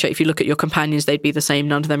would associate if you look at your companions, they'd be the same.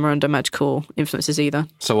 None of them are under magical influences either.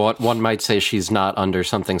 So what one might say she's not under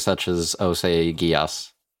something such as, say,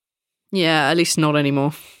 Gias. Yeah, at least not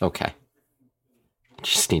anymore. Okay.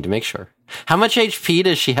 Just need to make sure. How much HP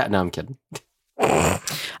does she have? No, I'm kidding.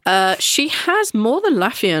 She has more than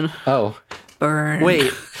Lafian. Oh. Burn.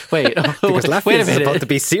 Wait. Because Lafian is about to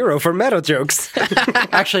be 0 for meta jokes.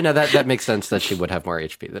 Actually, no, that makes sense that she would have more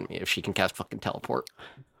HP than me if she can cast fucking teleport.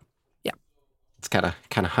 Yeah. It's kind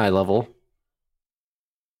of high level.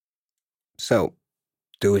 So,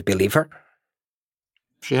 do we believe her?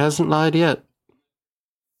 She hasn't lied yet.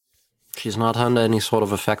 She's not under any sort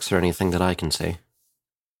of effects or anything that I can see.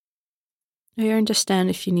 I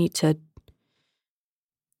understand if you need to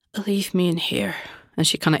leave me in here. And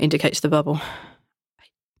she kind of indicates the bubble.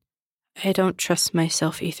 I don't trust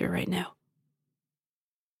myself either right now.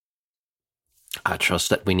 I trust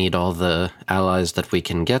that we need all the allies that we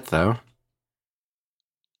can get, though.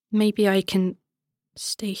 Maybe I can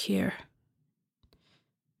stay here.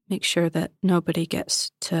 Make sure that nobody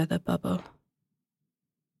gets to the bubble.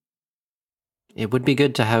 It would be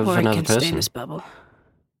good to have another I can person. Stay in this bubble.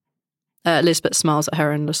 Elizabeth smiles at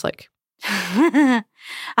her and looks like,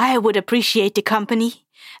 I would appreciate the company,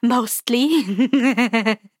 mostly.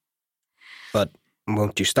 But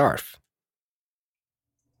won't you starve?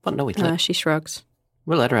 But no, she shrugs.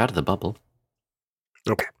 We'll let her out of the bubble.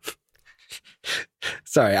 Okay.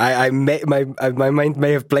 Sorry, my mind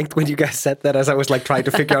may have blanked when you guys said that as I was trying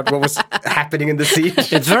to figure out what was happening in the scene.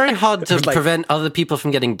 It's very hard to prevent other people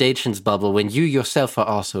from getting Dacian's bubble when you yourself are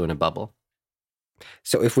also in a bubble.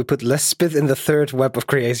 So if we put Lisbeth in the third web of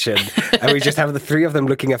creation, and we just have the three of them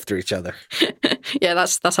looking after each other. Yeah,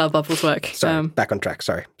 that's how bubbles work. Sorry, back on track.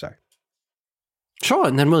 Sorry. Sure,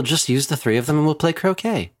 and then we'll just use the three of them and we'll play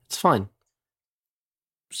croquet. It's fine.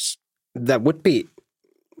 That would be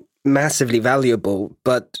massively valuable,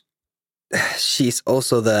 but she's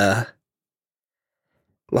also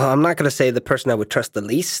I'm not going to say the person I would trust the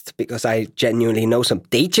least, because I genuinely know some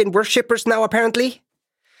Dacian worshippers now, apparently.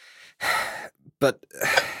 But,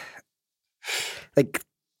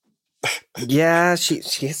 yeah, she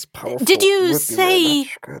is powerful. Did you say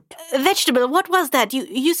vegetable? What was that?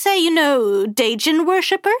 You say you know Dacian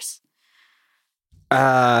worshippers?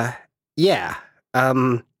 Yeah.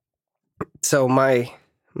 So my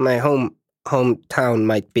hometown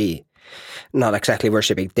might be not exactly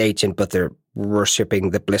worshipping Dacian, but they're worshipping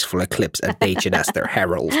the blissful eclipse and Dacian as their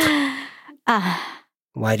herald.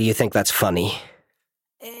 Why do you think that's funny?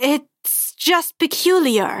 It's just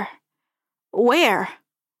peculiar. Where?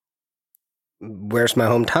 Where's my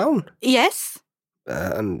hometown? Yes.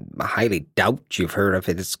 I highly doubt you've heard of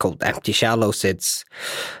it. It's called Empty Shallows.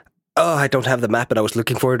 I don't have the map, but I was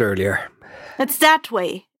looking for it earlier. It's that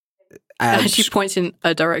way. She points in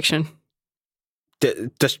a direction.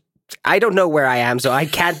 I don't know where I am, so I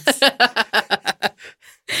can't.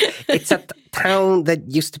 It's a town that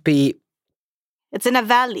used to be. It's in a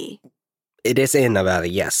valley. It is in a valley,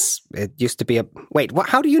 yes. It used to be a. Wait,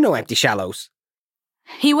 how do you know Empty Shallows?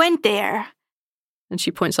 He went there. And she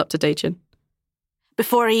points up to Dacian.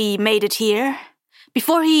 Before he made it here.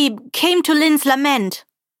 before he came to Lynn's Lament.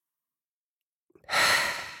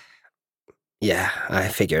 Yeah, I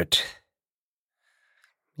figured.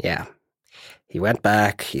 Yeah. He went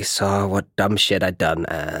back, he saw what dumb shit I'd done,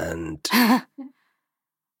 and...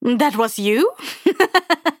 That was you?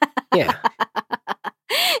 Yeah.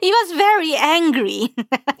 He was very angry.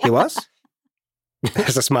 He was?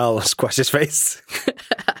 There's a smile on Squash's face.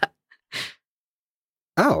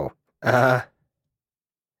 Oh,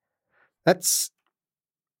 that's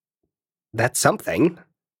something.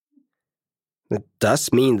 It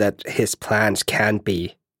does mean that his plans can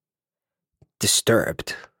be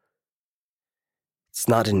disturbed. It's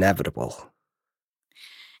not inevitable.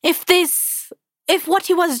 If what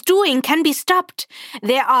he was doing can be stopped,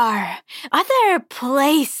 there are other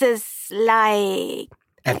places like...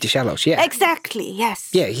 Empty Shallows, yeah. Exactly, yes.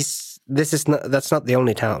 Yeah, that's not the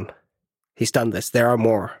only town. He's done this. There are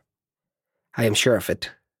more. I am sure of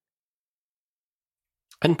it.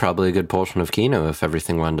 And probably a good portion of Kino, if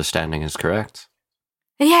everything we're understanding is correct.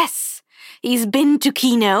 Yes, he's been to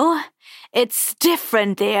Kino. It's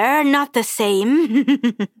different there, not the same.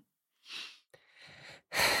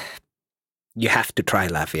 You have to try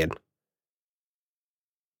Laffian.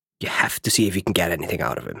 You have to see if you can get anything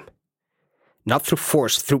out of him. Not through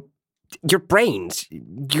force, through your brains.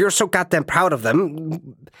 You're so goddamn proud of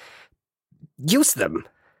them. Use them.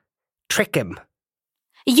 Trick him.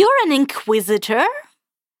 You're an inquisitor?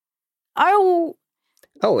 Oh,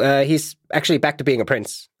 he's actually back to being a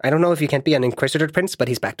prince. I don't know if you can be an inquisitor prince, but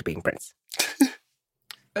he's back to being prince.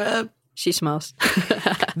 She smiles.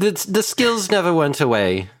 The skills never went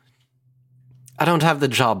away. I don't have the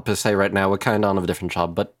job per se right now. We're kind of on a different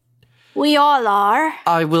job, but... We all are.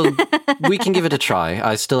 We can give it a try.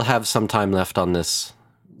 I still have some time left on this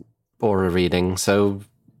aura reading, so...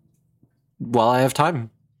 While I have time.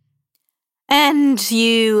 And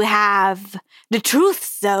you have the truth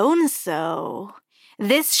zone, so...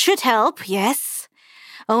 This should help, yes.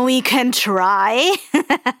 We can try.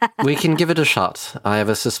 We can give it a shot. I have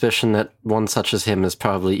a suspicion that one such as him is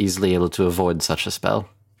probably easily able to avoid such a spell.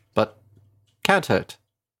 But can't hurt.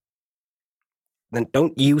 Then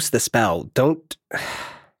don't use the spell. Don't...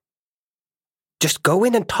 Just go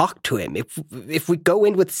in and talk to him. If we go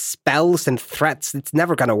in with spells and threats, it's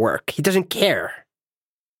never gonna work. He doesn't care.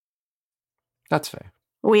 That's fair.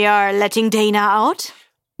 We are letting Dana out?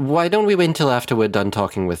 Why don't we wait until after we're done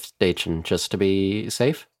talking with Dachin, just to be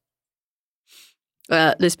safe?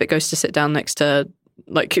 Lisbeth goes to sit down next to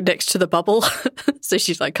the bubble. So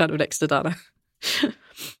she's like kind of next to Dana.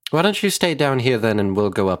 Why don't you stay down here then and we'll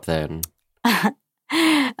go up there and...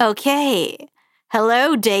 Okay.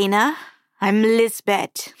 Hello, Dana. I'm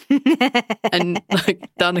Lisbeth. And like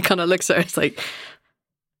Dana kind of looks at her. It's like,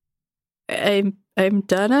 I'm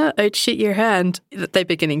Dana. I'd shake your hand. They're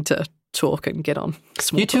beginning to talk and get on.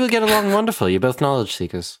 You two will get along wonderful. You're both knowledge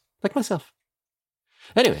seekers, like myself.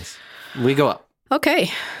 Anyways, we go up.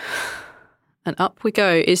 Okay. And up we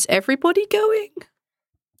go. Is everybody going?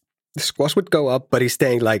 Squash would go up, but he's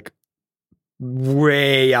staying like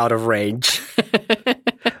way out of range.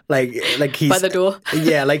 like he's by the door.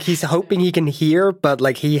 Yeah, like he's hoping he can hear, but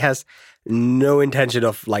like he has no intention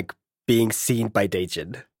of like being seen by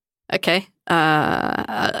Dachin. Okay.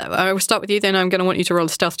 I will start with you then. I'm going to want you to roll a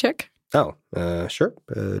stealth check. Oh, sure.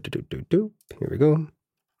 Here we go.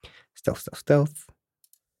 Stealth.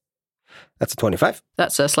 That's a 25.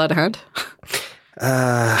 That's a sleight of hand.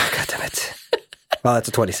 God damn it. Well, that's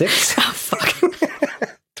a 26. Oh, fuck.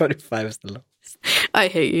 25 is the lowest. I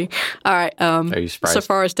hate you. All right. Are you surprised? So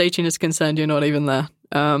far as Dachin is concerned, you're not even there.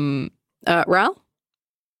 Ral?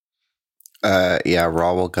 Yeah,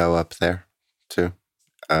 Raw will go up there, too.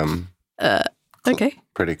 Okay.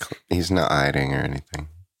 He's not hiding or anything.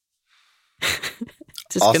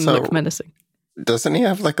 Just going to look menacing. Doesn't he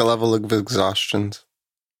have like a level of exhaustion?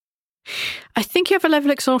 I think you have a level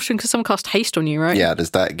of exhaustion because someone cast haste on you, right? Yeah, does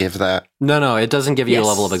that give that? No, it doesn't give you a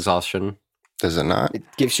level of exhaustion. Does it not? It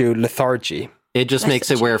gives you lethargy. It just makes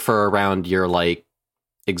it where for around you're like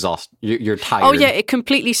exhausted. You're tired. Oh yeah, it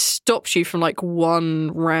completely stops you from like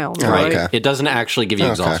one round, right? Okay. It doesn't actually give you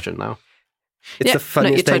exhaustion though. It's the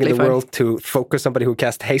funniest thing totally in the world to focus somebody who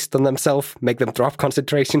casts haste on themselves, make them drop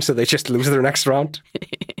concentration so they just lose their next round.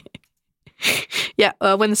 Yeah,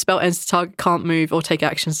 when the spell ends, the target can't move or take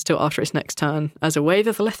actions until after its next turn. As a wave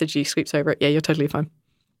of lethargy sweeps over it, yeah, you're totally fine.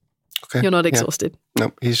 Okay. You're not exhausted. Yeah.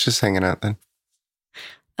 Nope, he's just hanging out then.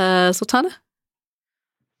 Sultana?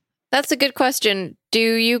 That's a good question. Do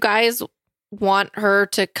you guys want her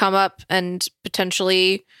to come up and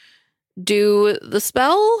potentially do the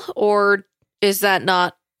spell, or is that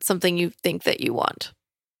not something you think that you want?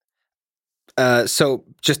 So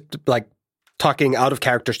just like talking out of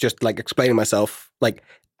characters, just like explaining myself. Like,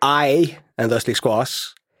 I, and thusly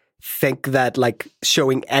Squash, think that like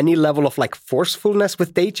showing any level of like forcefulness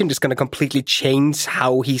with Daijin is going to completely change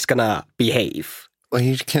how he's going to behave. Well,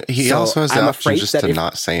 he So also has the I'm option afraid just that to if-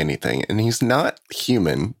 not say anything, and he's not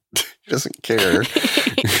human. He doesn't care.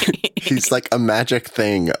 He's like a magic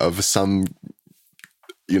thing of some,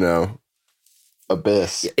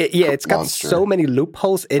 abyss. It's got monster. so many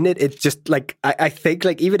loopholes in it. It's just like I think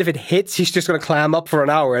like even if it hits, he's just gonna climb up for an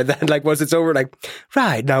hour, and then like once it's over, like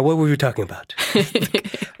right now, what were we talking about?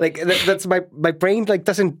 That's my brain like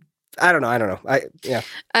doesn't. I don't know.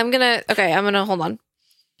 I'm gonna hold on.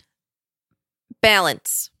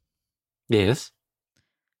 Balance. Yes.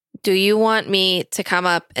 Do you want me to come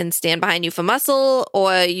up and stand behind you for muscle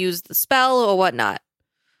or use the spell or whatnot?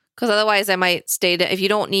 Because otherwise I might stay if you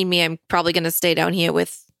don't need me, I'm probably going to stay down here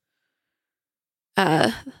with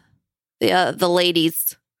the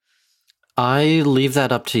ladies. I leave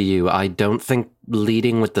that up to you. I don't think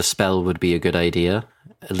leading with the spell would be a good idea,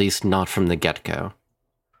 at least not from the get-go.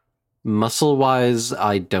 Muscle-wise,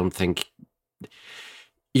 I don't think...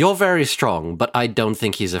 You're very strong, but I don't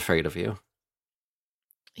think he's afraid of you.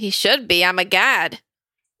 He should be. I'm a god.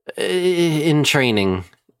 In training,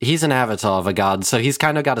 he's an avatar of a god, so he's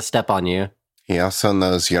kind of got a step on you. He also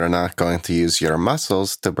knows you're not going to use your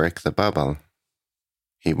muscles to break the bubble.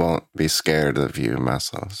 He won't be scared of your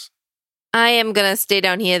muscles. I am going to stay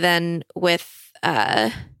down here then with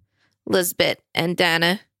Lisbeth and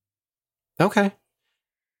Dana. Okay.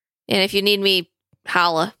 And if you need me,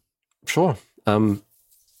 holla. Sure.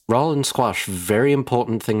 Roll and Squash, very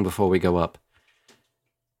important thing before we go up.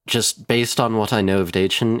 Just based on what I know of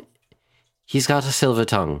Daichin, he's got a silver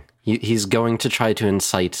tongue. He's going to try to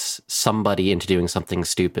incite somebody into doing something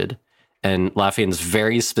stupid. And Lafian's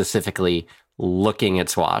very specifically looking at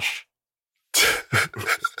Squash.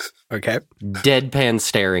 Okay. Deadpan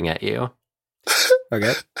staring at you.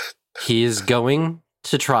 Okay. He is going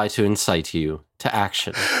to try to incite you to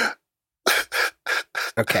action.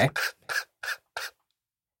 Okay.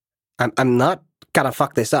 I'm not gonna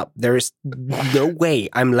fuck this up. There is no way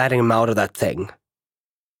I'm letting him out of that thing.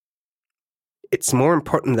 It's more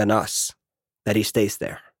important than us that he stays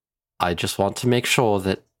there. I just want to make sure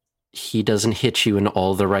that he doesn't hit you in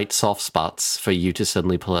all the right soft spots for you to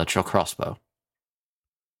suddenly pull out your crossbow.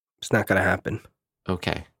 It's not gonna happen.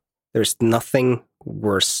 Okay. There's nothing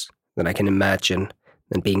worse than I can imagine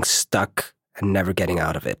than being stuck and never getting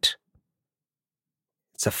out of it.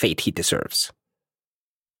 It's a fate he deserves.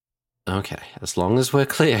 Okay, as long as we're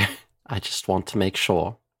clear, I just want to make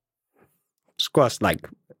sure. Squash, like,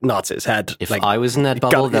 nods his head. If like, I was in that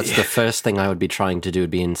bubble, gotta- that's the first thing I would be trying to do, would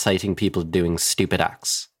be inciting people doing stupid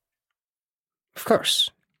acts. Of course.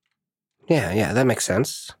 Yeah, that makes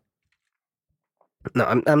sense. No,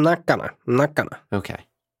 I'm not gonna. Okay.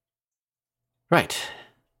 Right.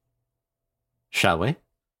 Shall we?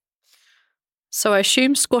 So I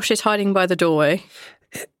assume Squash is hiding by the doorway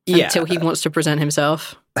until he wants to present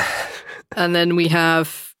himself. And then we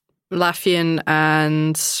have Lafian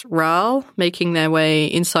and Ral making their way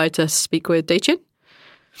inside to speak with Daichin.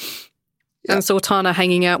 Yeah. And Sultana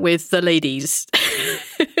hanging out with the ladies.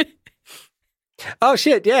 Oh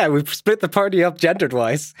shit, yeah, we've split the party up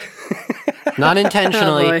gendered-wise. Not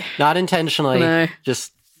intentionally. Oh, boy. Not intentionally. No.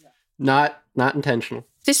 Just not intentional.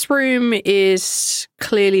 This room is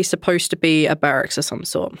clearly supposed to be a barracks of some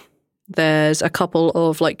sort. There's a couple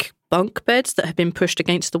of like bunk beds that have been pushed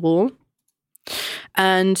against the wall.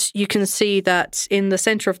 And you can see that in the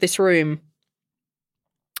center of this room,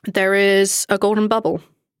 there is a golden bubble.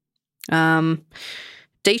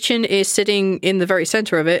 Daichin is sitting in the very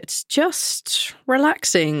center of it, just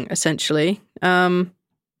relaxing, essentially,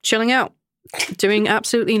 chilling out, doing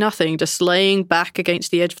absolutely nothing, just laying back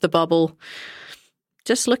against the edge of the bubble,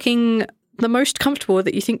 just looking the most comfortable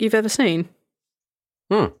that you think you've ever seen.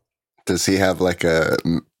 Does he have like a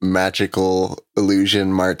magical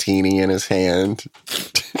illusion martini in his hand?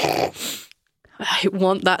 I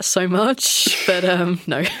want that so much, but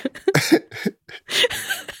no.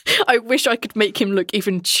 I wish I could make him look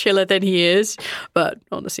even chiller than he is, but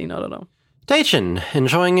honestly, not at all. Daichin,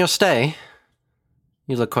 enjoying your stay?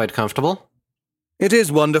 You look quite comfortable. It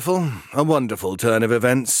is wonderful. A wonderful turn of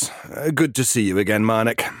events. Good to see you again,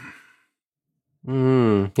 Marnik.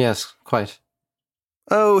 Yes, quite.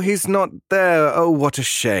 Oh, he's not there. Oh, what a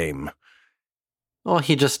shame. Or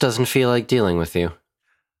he just doesn't feel like dealing with you.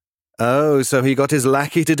 Oh, so he got his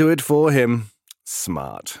lackey to do it for him.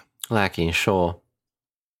 Smart. Lackey, sure.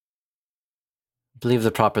 I believe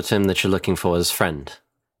the proper term that you're looking for is friend,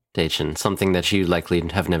 Daichin, something that you likely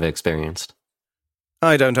have never experienced.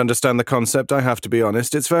 I don't understand the concept, I have to be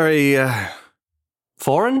honest. It's very,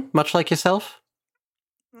 Foreign, much like yourself?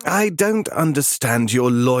 I don't understand your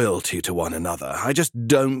loyalty to one another. I just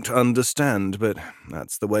don't understand, but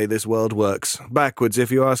that's the way this world works. Backwards, if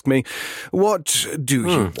you ask me. What do you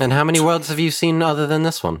want? And how many worlds have you seen other than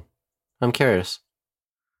this one? I'm curious.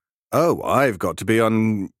 Oh, I've got to be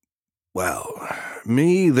on... well,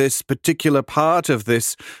 me, this particular part of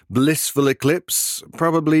this blissful eclipse,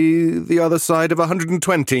 probably the other side of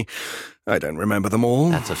 120. I don't remember them all.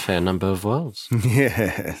 That's a fair number of worlds.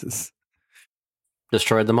 Yes.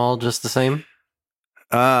 Destroyed them all just the same?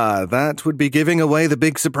 Ah, that would be giving away the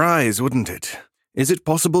big surprise, wouldn't it? Is it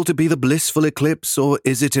possible to be the blissful eclipse, or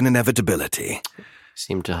is it an inevitability?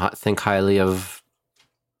 Seem to think highly of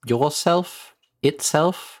yourself?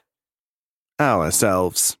 Itself?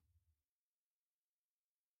 Ourselves.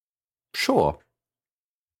 Sure.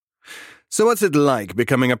 So what's it like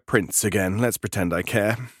becoming a prince again? Let's pretend I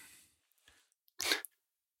care.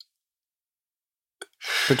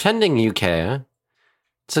 Pretending you care.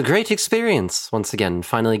 It's a great experience, once again,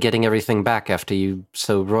 finally getting everything back after you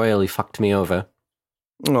so royally fucked me over.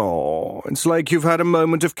 Oh, it's like you've had a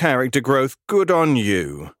moment of character growth. Good on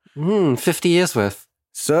you. 50 years worth.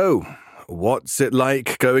 So, what's it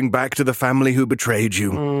like going back to the family who betrayed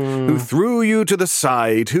you, who threw you to the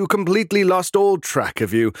side, who completely lost all track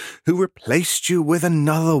of you, who replaced you with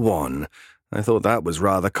another one? I thought that was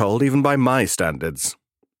rather cold, even by my standards.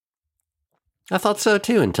 I thought so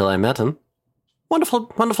too, until I met him.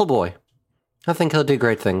 Wonderful, wonderful boy. I think he'll do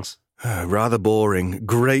great things. Rather boring.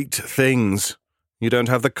 Great things. You don't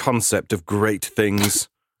have the concept of great things.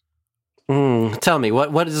 Tell me,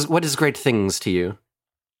 what is great things to you?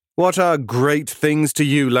 What are great things to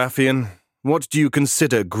you, Laffian? What do you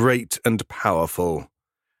consider great and powerful?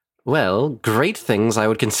 Well, great things, I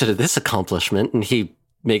would consider this accomplishment, and he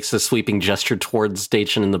makes a sweeping gesture towards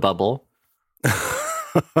Dacian in the bubble.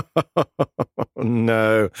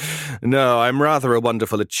 No, I'm rather a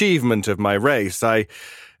wonderful achievement of my race. Why,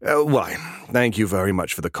 thank you very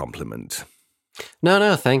much for the compliment.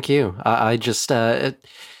 No, thank you. I just,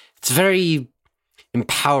 it's very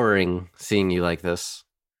empowering seeing you like this.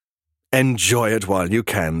 Enjoy it while you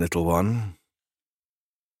can, little one.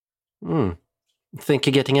 Think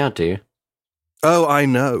you're getting out, do you? Oh, I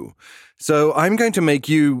know. So I'm going to make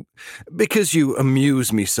you, because you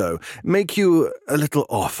amuse me so, make you a little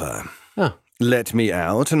offer. Oh. Let me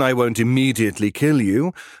out, and I won't immediately kill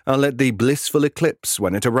you. I'll let the blissful eclipse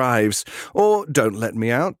when it arrives. Or don't let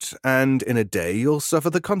me out, and in a day you'll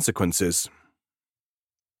suffer the consequences.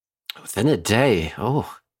 Within a day?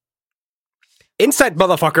 Oh. Inside,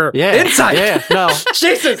 motherfucker! Yeah. Inside! Yeah, no.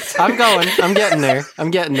 Jesus! I'm going. I'm getting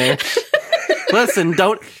there. Listen,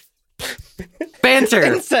 don't... Banter!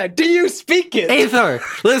 Inside, do you speak it? Aethor,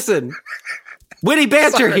 listen. Witty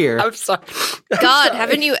banter here. I'm sorry. God,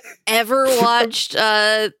 haven't you ever watched,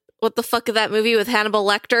 what the fuck is that movie with Hannibal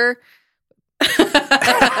Lecter?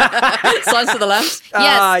 Slice to the left?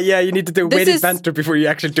 Yes. Yeah, you need to do witty banter before you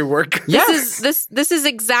actually do work. This is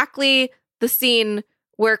exactly the scene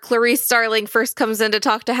where Clarice Starling first comes in to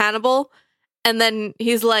talk to Hannibal, and then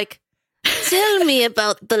he's like, "Tell me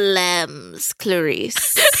about the lambs,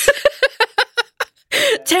 Clarice."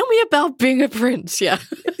 Tell me about being a prince, yeah.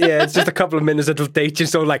 Yeah, it's just a couple of minutes until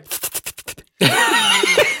Dacian's so like...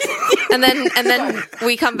 And then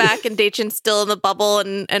we come back and Dacian's still in the bubble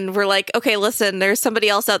and we're like, okay, listen, there's somebody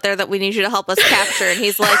else out there that we need you to help us capture. And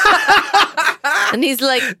he's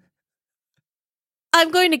like,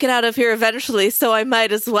 I'm going to get out of here eventually, so I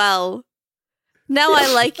might as well. Now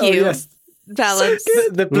I like you. Oh, yes. Balance.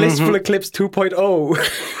 The blissful eclipse 2.0.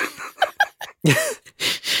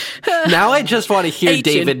 Now I just want to hear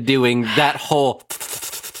David doing that whole...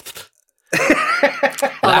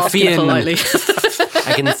 Laffian.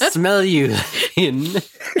 I can smell you.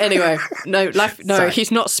 Anyway, no,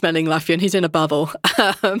 he's not smelling Laffian. He's in a bubble.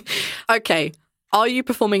 Okay, are you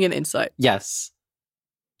performing an insight? Yes.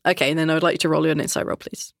 Okay, and then I would like you to roll you an insight roll,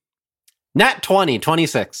 please. Nat 20,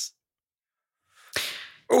 26.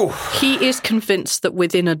 Ooh. He is convinced that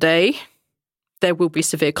within a day, there will be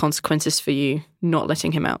severe consequences for you not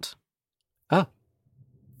letting him out. Oh.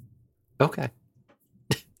 Okay.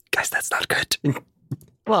 Guys, that's not good.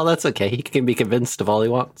 Well, that's okay. He can be convinced of all he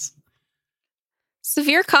wants.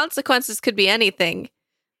 Severe consequences could be anything.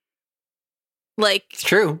 Like, it's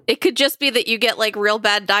true. It could just be that you get like real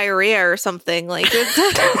bad diarrhea or something. Like the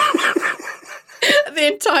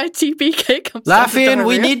entire TPK comes out. Laffian,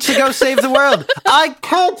 we need to go save the world. I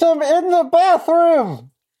caught him in the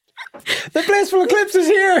bathroom. The blissful eclipse is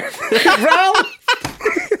here. Ralph.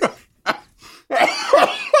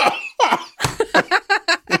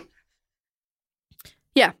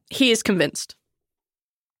 Yeah, he is convinced.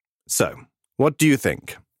 So, What do you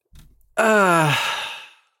think? I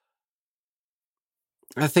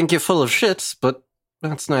think you're full of shit, but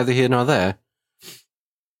that's neither here nor there.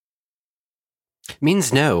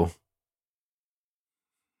 Means no.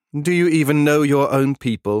 Do you even know your own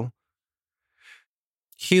people?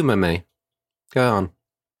 Humour me. Go on.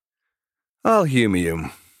 I'll humour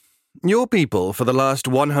you. Your people, for the last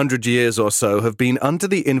 100 years or so, have been under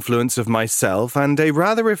the influence of myself and a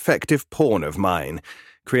rather effective pawn of mine,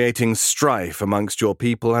 creating strife amongst your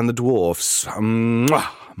people and the dwarfs.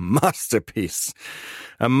 Masterpiece.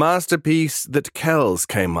 A masterpiece that Kells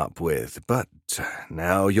came up with. But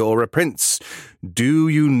now you're a prince. Do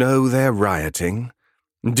you know they're rioting?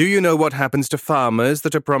 Do you know what happens to farmers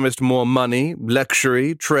that are promised more money,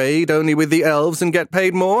 luxury, trade only with the elves and get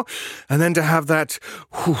paid more? And then to have that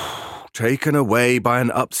taken away by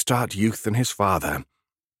an upstart youth and his father.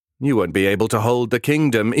 You won't be able to hold the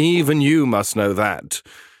kingdom, even you must know that.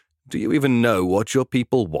 Do you even know what your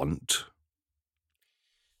people want?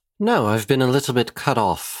 No, I've been a little bit cut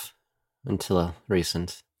off until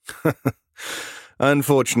recent.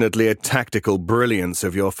 Unfortunately, a tactical brilliance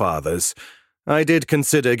of your father's. I did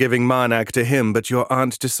consider giving Marnak to him, but your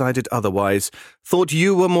aunt decided otherwise. Thought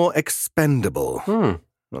you were more expendable.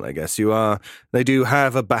 Well, I guess you are. They do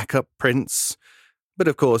have a backup prince. But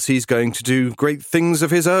of course he's going to do great things of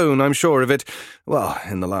his own, I'm sure of it. Well,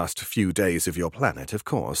 in the last few days of your planet, of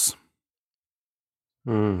course.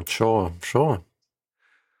 Sure.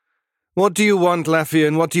 What do you want,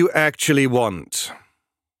 Laffian? What do you actually want?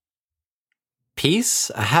 Peace?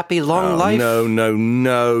 A happy long life?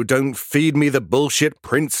 No. Don't feed me the bullshit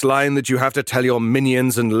prince line that you have to tell your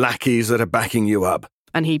minions and lackeys that are backing you up.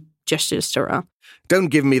 And he gestures to her. Don't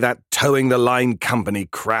give me that towing the line company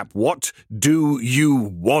crap. What do you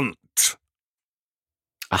want?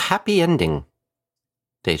 A happy ending,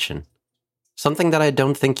 Dacian. Something that I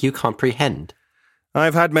don't think you comprehend.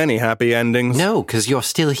 I've had many happy endings. No, because you're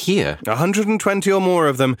still here. 120 or more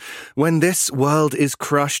of them. When this world is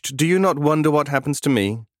crushed, do you not wonder what happens to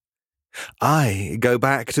me? I go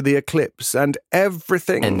back to the eclipse and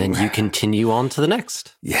everything... And then you continue on to the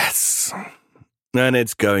next. Yes. And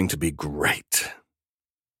it's going to be great.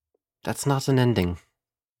 That's not an ending.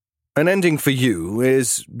 An ending for you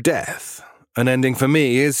is death. An ending for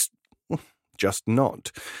me is just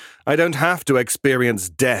not. I don't have to experience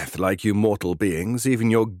death like you mortal beings. Even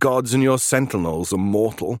your gods and your sentinels are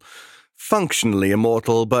mortal. Functionally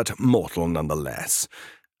immortal, but mortal nonetheless.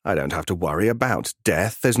 I don't have to worry about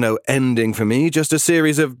death. There's no ending for me, just a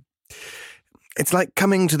series of... It's like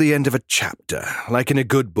coming to the end of a chapter, like in a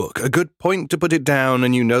good book. A good point to put it down,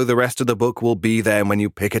 and you know the rest of the book will be there when you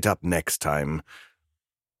pick it up next time.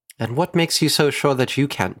 And what makes you so sure that you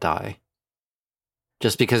can't die?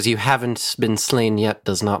 Just because you haven't been slain yet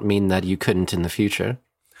does not mean that you couldn't in the future.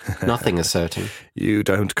 Nothing is certain. You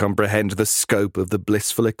don't comprehend the scope of the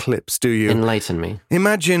blissful eclipse, do you? Enlighten me.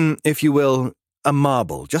 Imagine, if you will, a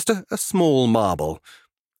marble, just a small marble,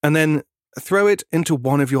 and then throw it into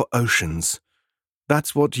one of your oceans.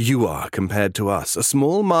 That's what you are compared to us, a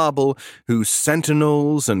small marble whose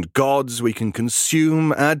sentinels and gods we can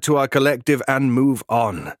consume, add to our collective, and move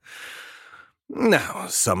on. Now,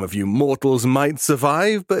 some of you mortals might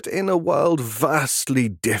survive, but in a world vastly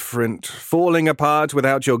different, falling apart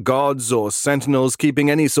without your gods or sentinels keeping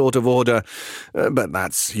any sort of order. But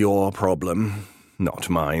that's your problem, not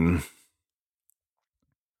mine.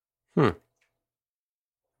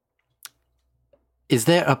 Is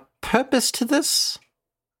there a purpose to this?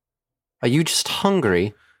 Are you just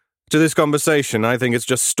hungry? To this conversation, I think it's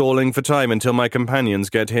just stalling for time until my companions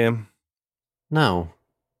get here. No.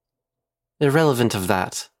 Irrelevant of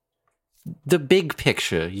that. The big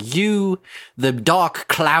picture. You, the dark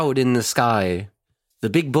cloud in the sky, the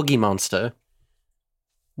big boogie monster.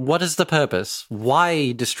 What is the purpose?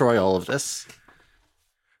 Why destroy all of this?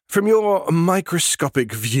 From your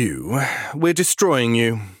microscopic view, we're destroying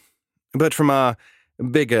you. But from our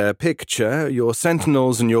bigger picture, your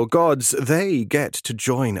sentinels and your gods, they get to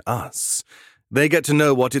join us. They get to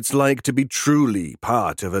know what it's like to be truly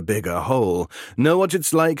part of a bigger whole, know what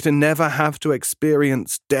it's like to never have to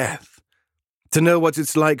experience death, to know what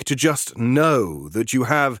it's like to just know that you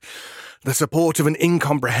have the support of an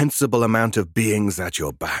incomprehensible amount of beings at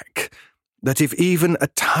your back, that if even a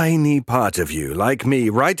tiny part of you, like me,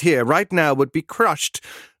 right here, right now, would be crushed,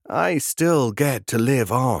 I still get to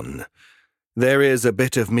live on. There is a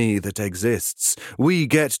bit of me that exists. We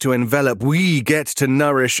get to envelop, we get to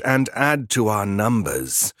nourish and add to our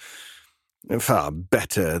numbers. Far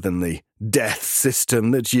better than the death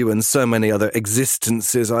system that you and so many other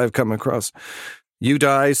existences I've come across. You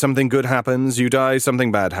die, something good happens. You die,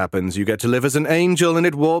 something bad happens. You get to live as an angel and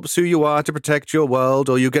it warps who you are to protect your world,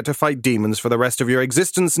 or you get to fight demons for the rest of your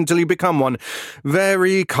existence until you become one.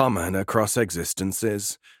 Very common across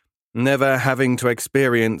existences. Never having to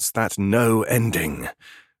experience that no ending.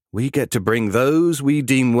 We get to bring those we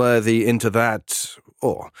deem worthy into that,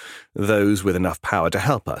 or those with enough power to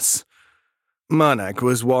help us. Marnak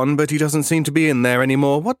was one, but he doesn't seem to be in there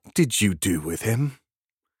anymore. What did you do with him?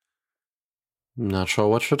 Not sure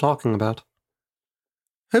what you're talking about.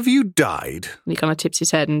 Have you died? And he kind of tips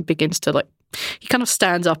his head and begins to, he kind of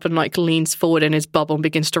stands up and, leans forward in his bubble and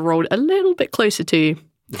begins to roll a little bit closer to you.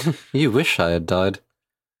 You wish I had died.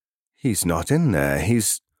 He's not in there.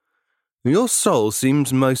 Your soul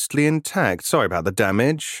seems mostly intact. Sorry about the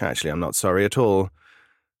damage. Actually, I'm not sorry at all.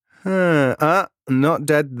 Not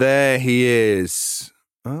dead. There he is.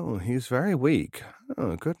 Oh, he's very weak.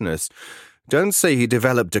 Oh, goodness. Don't say he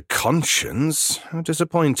developed a conscience. How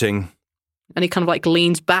disappointing. And he kind of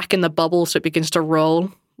leans back in the bubble so it begins to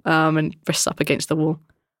roll and rests up against the wall.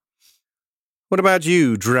 What about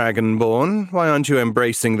you, Dragonborn? Why aren't you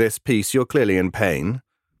embracing this piece? You're clearly in pain.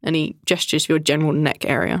 And he gestures your general neck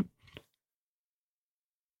area.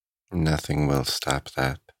 Nothing will stop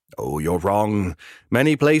that. Oh, you're wrong.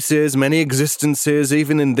 Many places, many existences,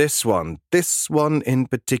 even in this one. This one in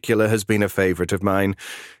particular has been a favorite of mine.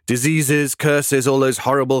 Diseases, curses, all those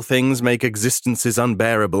horrible things make existences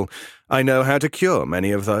unbearable. I know how to cure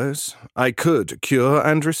many of those. I could cure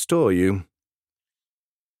and restore you.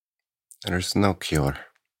 There's no cure.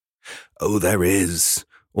 Oh, there is.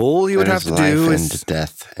 All you would have to do is... life and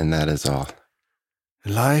death, and that is all.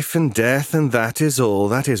 Life and death, and that is all.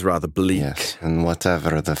 That is rather bleak. Yes, and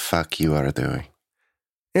whatever the fuck you are doing.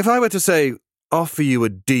 If I were to say, offer you a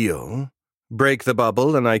deal, break the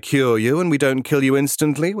bubble and I cure you and we don't kill you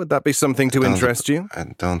instantly, would that be something to interest you? I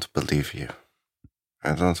don't believe you.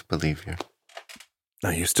 I don't believe you. Now,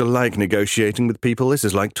 you still like negotiating with people? This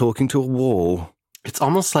is like talking to a wall. It's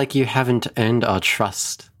almost like you haven't earned our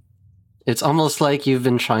trust. It's almost like you've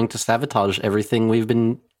been trying to sabotage everything we've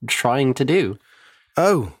been trying to do.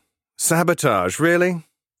 Oh, sabotage, really?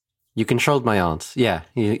 You controlled my aunt. Yeah,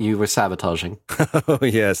 you were sabotaging. Oh,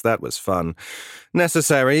 yes, that was fun.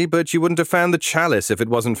 Necessary, but you wouldn't have found the chalice if it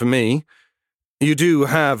wasn't for me. You do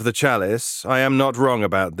have the chalice. I am not wrong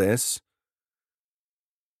about this.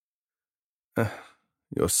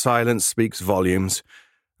 Your silence speaks volumes.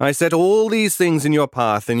 I set all these things in your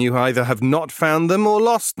path, and you either have not found them or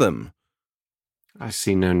lost them. I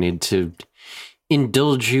see no need to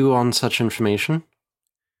indulge you on such information.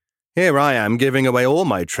 Here I am giving away all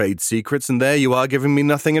my trade secrets, and there you are giving me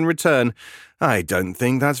nothing in return. I don't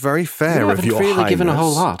think that's very fair of your highness. You haven't really given a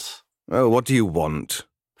whole lot. Oh, what do you want?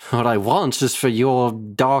 What I want is for your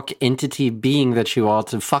dark entity being that you are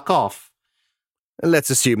to fuck off. Let's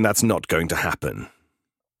assume that's not going to happen.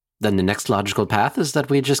 Then the next logical path is that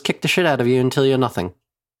we just kick the shit out of you until you're nothing.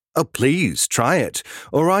 Oh, please, try it.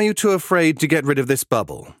 Or are you too afraid to get rid of this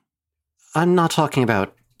bubble? I'm not talking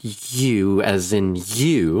about you as in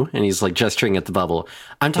you, and he's gesturing at the bubble.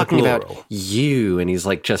 I'm talking about you, and he's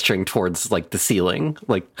gesturing towards the ceiling.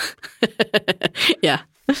 Yeah.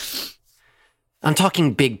 I'm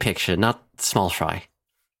talking big picture, not small fry.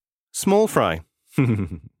 Small fry.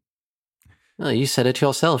 Well, you said it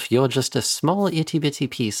yourself. You're just a small itty-bitty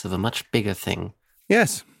piece of a much bigger thing.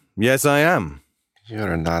 Yes. Yes, I am.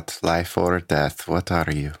 You're not life or death. What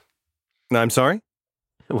are you? I'm sorry?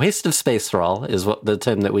 Waste of space, Thrall, is what the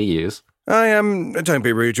term that we use. I am... Don't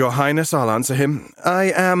be rude, Your Highness. I'll answer him.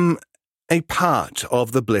 I am a part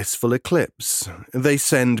of the blissful eclipse. They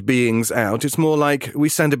send beings out. It's more like we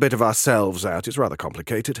send a bit of ourselves out. It's rather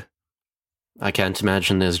complicated. I can't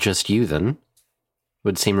imagine there's just you, then.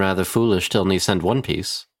 Would seem rather foolish to only send one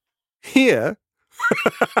piece. Here?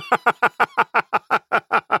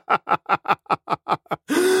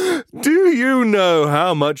 Do you know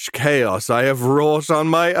how much chaos I have wrought on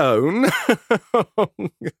my own?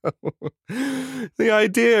 The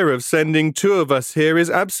idea of sending two of us here is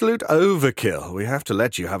absolute overkill. We have to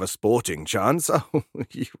let you have a sporting chance. Oh,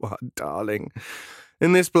 you are darling.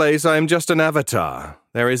 In this place, I am just an avatar.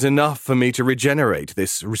 There is enough for me to regenerate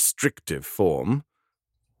this restrictive form.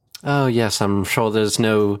 Oh, yes, I'm sure there's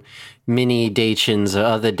no mini Dachens or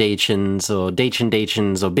other Dachens or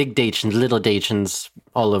Dachens or big Dachens, little Dachens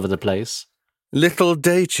all over the place. Little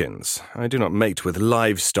Dachens? I do not mate with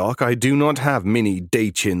livestock. I do not have mini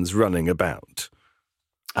Dachens running about.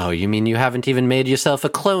 Oh, you mean you haven't even made yourself a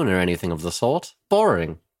clone or anything of the sort?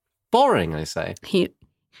 Boring. Boring, I say. He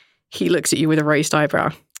looks at you with a raised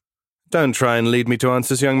eyebrow. Don't try and lead me to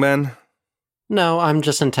answers, young man. No, I'm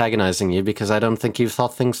just antagonizing you because I don't think you've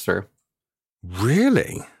thought things through.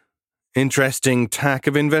 Really? Interesting tack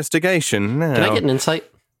of investigation. Now, Can I get an insight?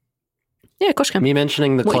 Yeah, of course you can. Me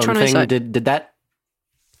mentioning the What are you clone trying to thing, decide?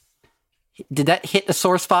 did that hit a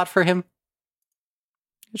sore spot for him?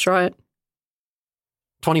 Try it.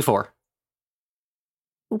 24.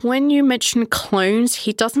 When you mention clones,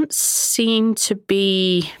 he doesn't seem to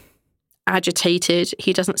be agitated.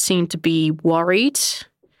 He doesn't seem to be worried.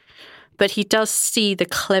 But he does see the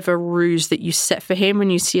clever ruse that you set for him,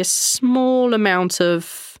 and you see a small amount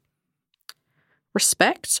of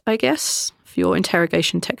respect, I guess, for your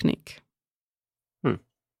interrogation technique.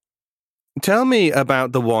 Tell me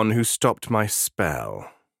about the one who stopped my spell.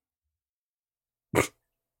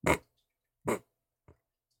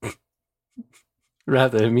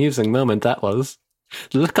 Rather amusing moment that was.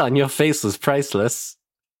 The look on your face was priceless.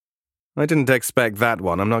 I didn't expect that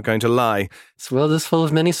one, I'm not going to lie. This world is full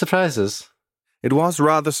of many surprises. It was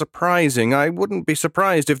rather surprising. I wouldn't be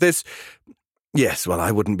surprised if this... Yes, well,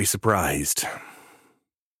 I wouldn't be surprised.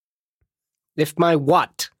 If my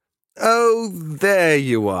what? Oh, there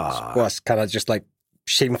you are. Squash kind of just like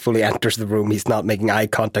shamefully enters the room. He's not making eye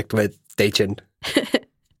contact with Dachin.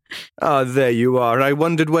 Ah, there you are. I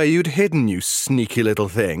wondered where you'd hidden, you sneaky little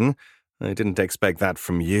thing. I didn't expect that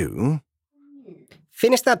from you.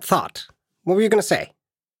 Finish that thought. What were you going to say?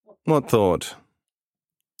 What thought?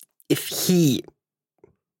 If you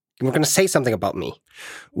were going to say something about me.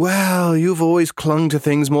 Well, you've always clung to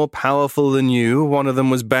things more powerful than you. One of them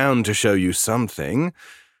was bound to show you something.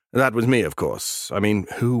 That was me, of course. I mean,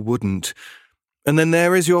 who wouldn't? And then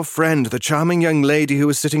there is your friend, the charming young lady who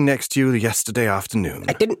was sitting next to you yesterday afternoon.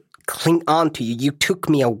 I didn't cling on to you. You took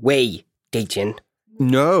me away, Dachin.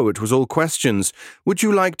 No, it was all questions. Would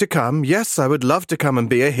you like to come? Yes, I would love to come and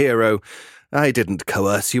be a hero. I didn't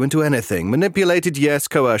coerce you into anything. Manipulated, yes.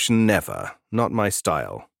 Coercion, never. Not my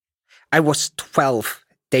style. I was 12,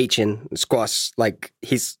 Dachin. Squash, like,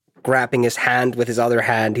 he's grabbing his hand with his other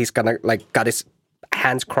hand. He's got his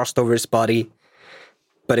hands crossed over his body.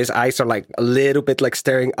 But his eyes are, like, a little bit, like,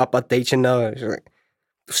 staring up at Dachin now. He's like, I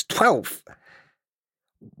was 12.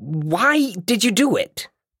 Why did you do it?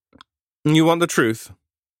 You want the truth?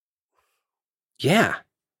 Yeah.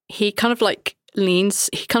 He kind of like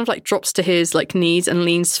drops to his like knees and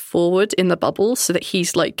leans forward in the bubble so that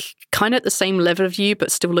he's like kind of at the same level of you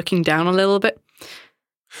but still looking down a little bit.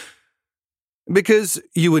 Because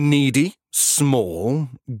you were needy, small,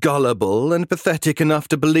 gullible, and pathetic enough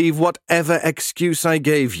to believe whatever excuse I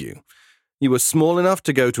gave you. You were small enough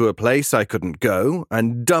to go to a place I couldn't go,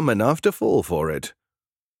 and dumb enough to fall for it.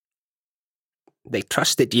 They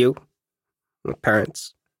trusted you. My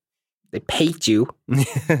parents. They paid you.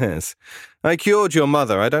 Yes. I cured your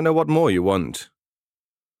mother. I don't know what more you want.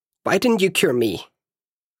 Why didn't you cure me?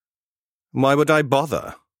 Why would I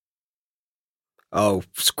bother? Oh,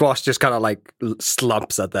 Squash just kind of like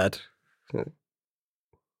slumps at that.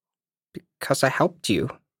 Because I helped you.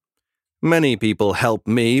 Many people helped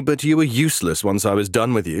me, but you were useless once I was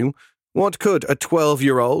done with you. What could a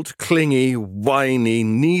 12-year-old, clingy, whiny,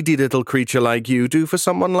 needy little creature like you do for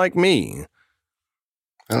someone like me?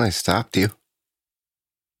 Well, I stopped you.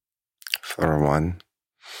 For one.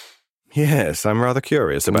 Yes, I'm rather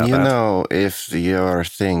curious about that. You know, if your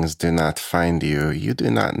things do not find you, you do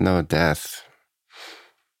not know death.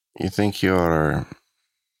 You think your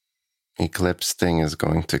eclipse thing is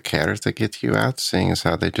going to care to get you out, seeing as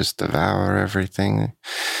how they just devour everything?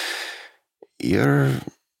 If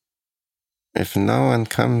no one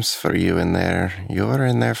comes for you in there, you're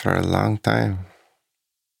in there for a long time.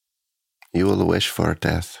 You will wish for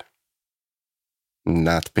death.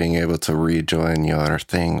 Not being able to rejoin your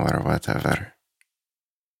thing or whatever.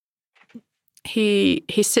 He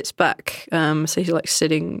sits back, so he's like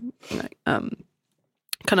sitting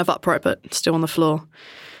kind of upright but still on the floor.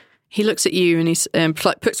 He looks at you and he's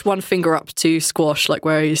like puts one finger up to Squash, like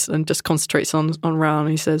where he's, and just concentrates on Ral, and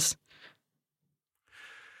he says,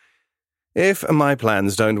 if my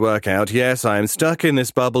plans don't work out, yes, I am stuck in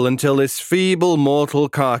this bubble until this feeble mortal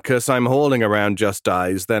carcass I'm hauling around just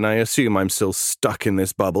dies, then I assume I'm still stuck in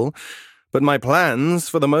this bubble. But my plans,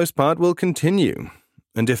 for the most part, will continue.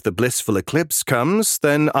 And if the blissful eclipse comes,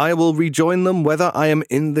 then I will rejoin them whether I am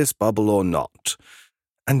in this bubble or not.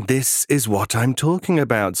 And this is what I'm talking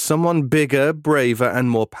about. Someone bigger, braver, and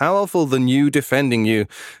more powerful than you defending you,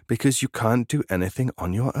 because you can't do anything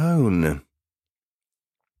on your own.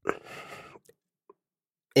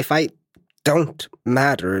 If I don't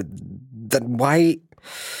matter, then why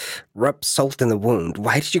rub salt in the wound?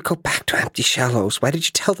 Why did you go back to Empty Shallows? Why did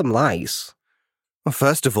you tell them lies? Well,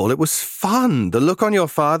 first of all, it was fun. The look on your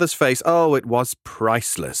father's face, oh, it was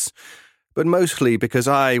priceless. But mostly because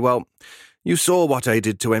You saw what I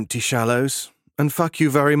did to Empty Shallows, and fuck you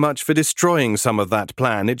very much for destroying some of that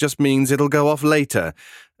plan. It just means it'll go off later.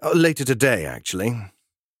 Later today, actually.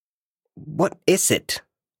 What is it?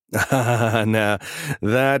 Now,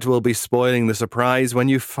 that will be spoiling the surprise when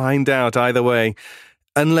you find out either way.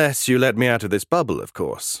 Unless you let me out of this bubble, of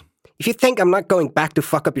course. If you think I'm not going back to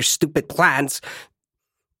fuck up your stupid plans...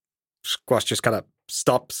 Squash just kind of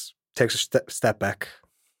stops, takes a step back.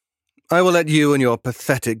 I will let you and your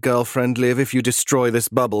pathetic girlfriend live if you destroy this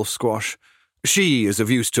bubble, Squash. She is of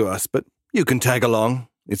use to us, but you can tag along.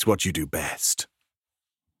 It's what you do best.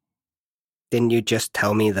 Didn't you just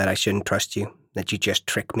tell me that I shouldn't trust you? That you just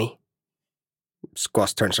trick me?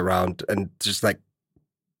 Squash turns around and just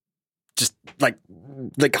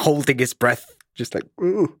holding his breath. Just like,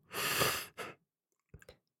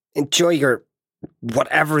 Enjoy your,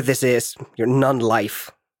 whatever this is, your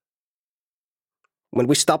non-life. When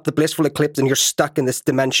we stop the blissful eclipse and you're stuck in this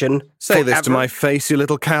dimension Say forever. This to my face, you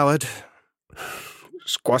little coward.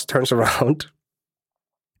 Squash turns around.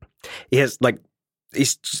 He's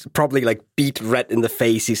probably beat red in the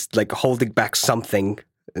face. He's holding back something.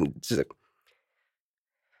 And just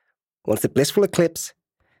once the blissful eclipse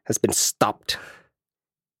has been stopped,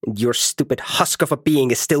 and your stupid husk of a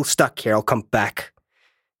being is still stuck here, I'll come back.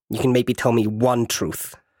 You can maybe tell me one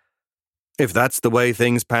truth. If that's the way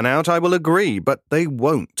things pan out, I will agree, but they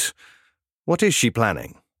won't. What is she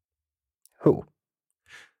planning? Who?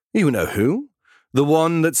 You know who? The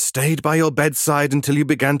one that stayed by your bedside until you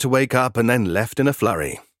began to wake up and then left in a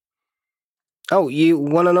flurry. Oh, you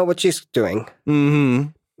want to know what she's doing?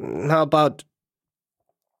 Mm-hmm. How about...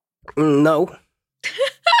 No.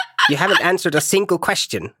 You haven't answered a single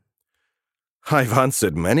question. I've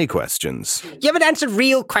answered many questions. You haven't answered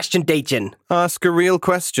real question, Dajin. Ask a real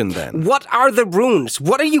question, then. What are the runes?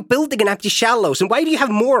 What are you building in Empty Shallows, and why do you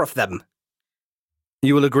have more of them?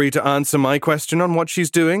 You will agree to answer my question on what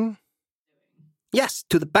she's doing? Yes,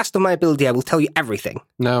 to the best of my ability, I will tell you everything.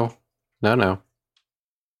 No.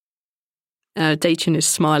 Dachin is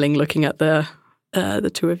smiling, looking at the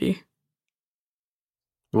two of you.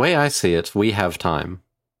 The way I see it, we have time.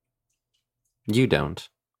 You don't.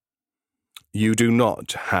 You do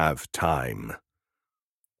not have time.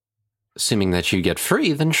 Assuming that you get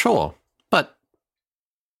free, then sure. But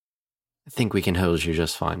I think we can hold you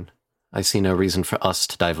just fine. I see no reason for us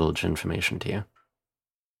to divulge information to you.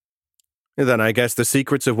 Then I guess the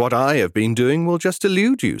secrets of what I have been doing will just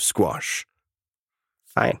elude you, Squash.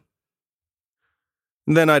 Fine.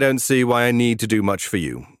 Then I don't see why I need to do much for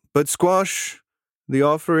you. But Squash, the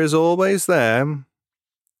offer is always there.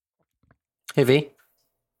 Hey, V.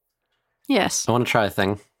 Yes. I want to try a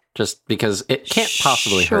thing. Just because it can't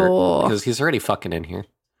possibly hurt. Because he's already fucking in here.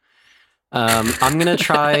 I'm going to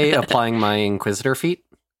try applying my Inquisitor feat.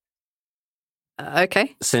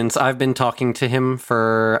 Okay. Since I've been talking to him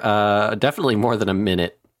for definitely more than a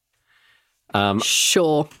minute.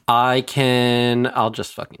 Sure. I'll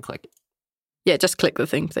just fucking click it. Yeah, just click the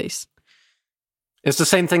thing, please. It's the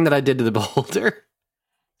same thing that I did to the Beholder.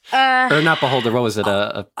 Or not Beholder, what was it?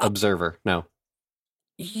 Observer. No.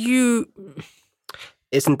 Isn't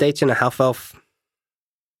Dayton a half-elf?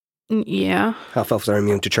 Yeah. Half-elves are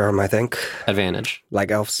immune to charm, I think. Advantage.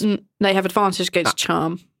 Like elves? They have advantage against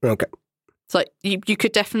charm. Okay. It's like, you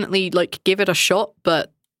could definitely, give it a shot,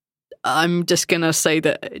 but I'm just going to say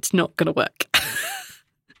that it's not going to work.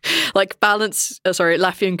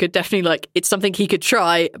 Lafian could definitely, it's something he could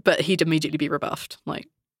try, but he'd immediately be rebuffed.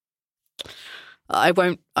 I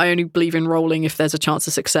only believe in rolling if there's a chance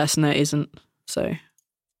of success, and there isn't, so...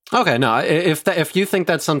 Okay, no, if you think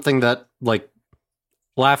that's something that,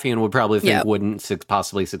 Lafian would probably think wouldn't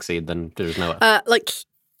possibly succeed, then there's no...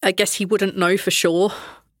 I guess he wouldn't know for sure,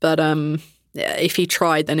 but if he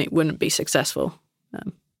tried, then it wouldn't be successful.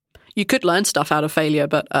 You could learn stuff out of failure,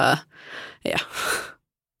 but, yeah.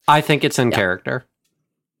 I think it's in character.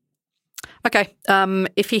 Okay,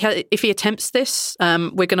 if he attempts this, we're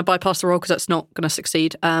going to bypass the roll because that's not going to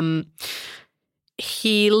succeed.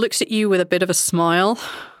 He looks at you with a bit of a smile,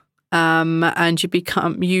 and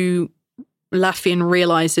Lafian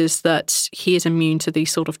realizes that he is immune to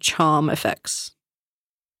these sort of charm effects.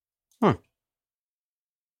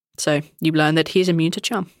 So you learn that he is immune to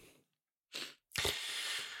charm.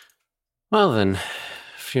 Well then,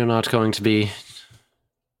 if you're not going to be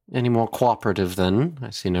any more cooperative, then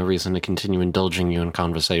I see no reason to continue indulging you in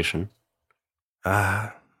conversation.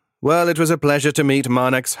 Well, it was a pleasure to meet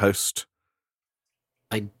Marnek's host.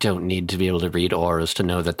 I don't need to be able to read auras to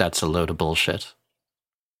know that that's a load of bullshit.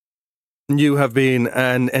 You have been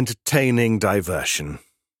an entertaining diversion.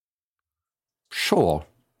 Sure.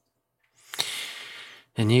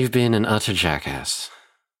 And you've been an utter jackass.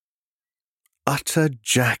 utter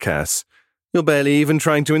jackass. You're barely even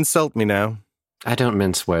trying to insult me now. I don't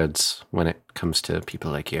mince words when it comes to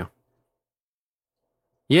people like you.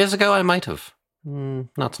 Years ago, I might have.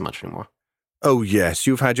 Not so much anymore. Oh, yes,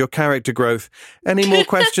 you've had your character growth. Any more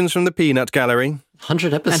questions from the peanut gallery?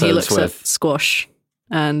 100 episodes And he looks worth. at Squash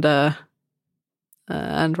and Ro.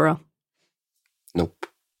 Nope.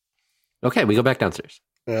 Okay, we go back downstairs.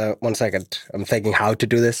 1 second. I'm thinking how to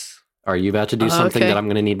do this. Are you about to do something Okay. that I'm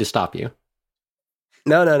going to need to stop you?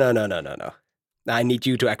 No. I need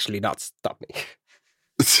you to actually not stop me.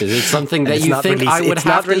 Is it something that It's you not think I would it's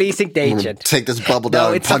have not to... releasing I'm gonna Dagent. take this bubble No, down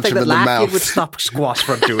and it's punch something him that in the Lafayette mouth. would stop Squash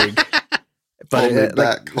from doing. Hold me like,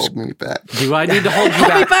 back. Hold me back. Do I need to hold you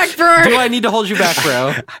back? Back, bro! Do I need to hold you back,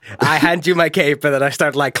 bro? I hand you my cape and then I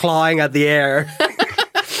start like clawing at the air.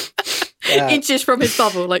 Inches from his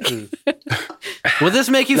bubble, like. Will this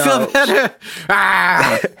make you No. feel better?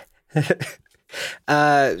 Ah!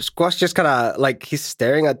 Squash just kind of like he's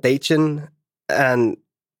staring at Dachin and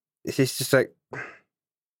he's just like,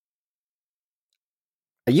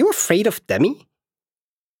 "Are you afraid of Demi?"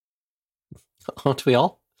 Aren't we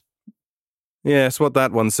all? Yes, what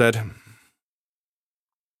that one said.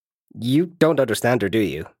 You don't understand her, do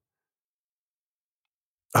you?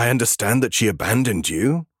 I understand that she abandoned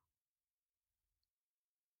you.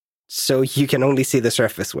 So you can only see the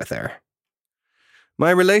surface with her.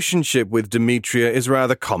 My relationship with Demetria is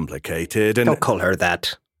rather complicated, and... Don't call her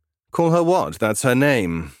that. Call her what? That's her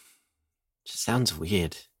name. Just sounds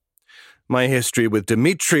weird. My history with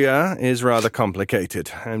Demetria is rather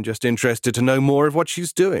complicated. I'm just interested to know more of what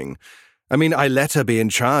she's doing. I mean, I let her be in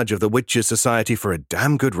charge of the Witches' Society for a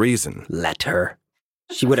damn good reason. Let her.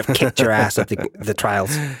 She would have kicked your ass at the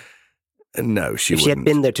trials. No, she If wouldn't. she had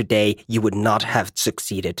been there today, you would not have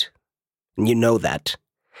succeeded. And you know that.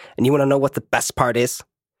 And you want to know what the best part is?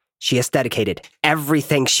 She has dedicated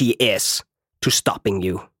everything she is to stopping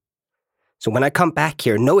you. So when I come back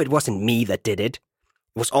here, no, it wasn't me that did it.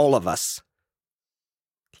 It was all of us.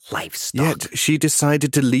 Livestock. Yet she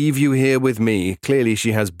decided to leave you here with me. Clearly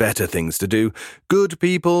she has better things to do. Good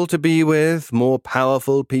people to be with, more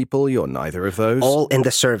powerful people. You're neither of those. All in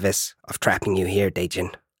the service of trapping you here,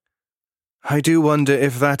 Dajin. I do wonder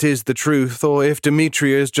if that is the truth, or if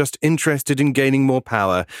Demetria is just interested in gaining more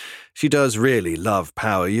power. She does really love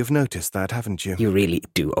power. You've noticed that, haven't you? You really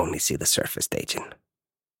do only see the surface, Dajin.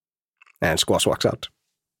 And Squash walks out.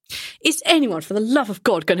 Is anyone, for the love of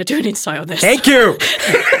God, going to do an insight on this? Thank you!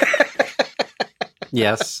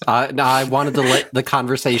 Yes, I wanted to let the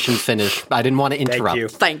conversation finish. I didn't want to interrupt. you.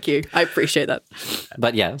 Thank you. I appreciate that.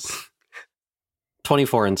 But yes.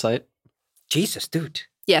 24 insight. Jesus, dude.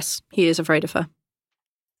 Yes, he is afraid of her.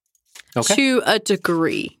 Okay. To a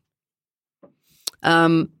degree.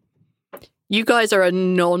 You guys are a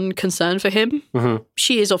non-concern for him. Mm-hmm.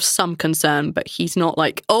 She is of some concern, but he's not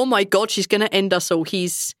like, oh my God, she's going to end us all.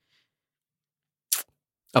 He's...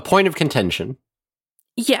 A point of contention.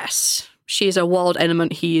 Yes, she is a wild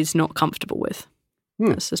element he is not comfortable with.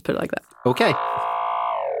 Let's just put it like that. Okay.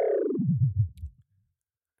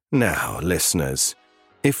 Now, listeners,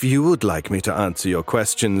 if you would like me to answer your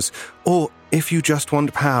questions, or if you just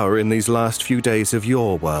want power in these last few days of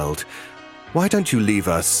your world, why don't you leave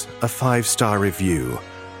us a 5-star review?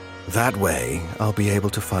 That way, I'll be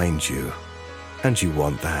able to find you. And you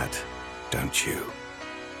want that, don't you?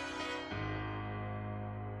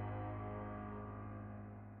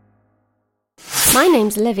 My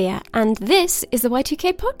name's Olivia, and this is the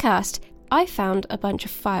Y2K podcast. I found a bunch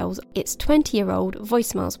of files. It's 20-year-old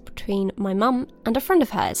voicemails between my mum and a friend of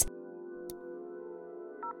hers.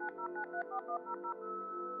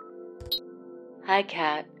 Hi,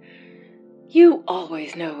 Kat. You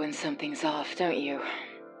always know when something's off, don't you?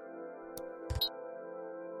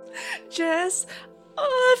 Jess,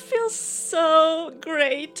 oh, it feels so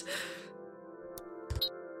great.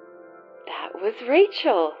 That was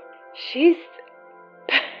Rachel. She's...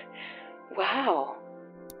 wow.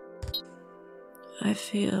 I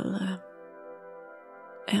feel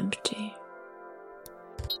empty.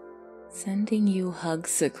 Sending you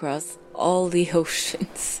hugs across all the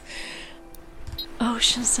oceans.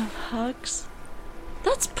 Oceans of hugs?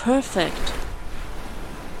 That's perfect.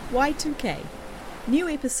 Y2K. New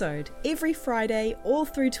episode every Friday all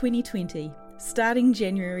through 2020, starting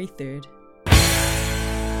January 3rd.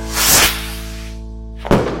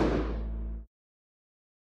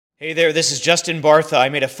 Hey there, this is Justin Bartha. I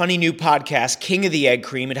made a funny new podcast, King of the Egg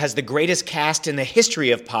Cream. It has the greatest cast in the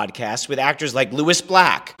history of podcasts with actors like Louis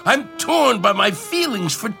Black. I'm torn by my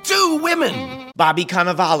feelings for two women. Bobby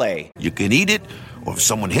Cannavale. You can eat it Or if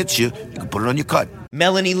someone hits you, you can put it on your cut.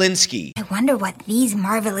 Melanie Linsky. I wonder what these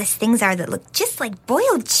marvelous things are that look just like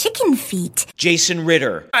boiled chicken feet. Jason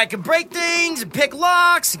Ritter. I can break things and pick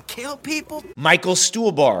locks and kill people. Michael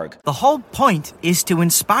Stuhlbarg. The whole point is to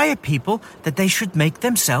inspire people that they should make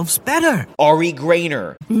themselves better. Ari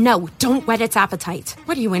Grainer. No, don't whet its appetite.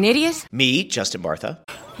 What are you, an idiot? Me, Justin Bartha.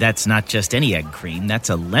 That's not just any egg cream, that's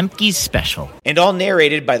a Lemke's special. And all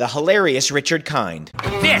narrated by the hilarious Richard Kind.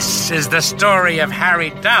 This is the story of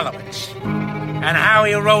Harry Dalowitz and how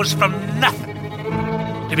he rose from nothing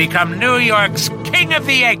to become New York's King of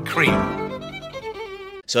the Egg Cream.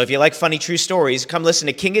 So if you like funny true stories, come listen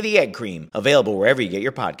to King of the Egg Cream, available wherever you get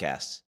your podcasts.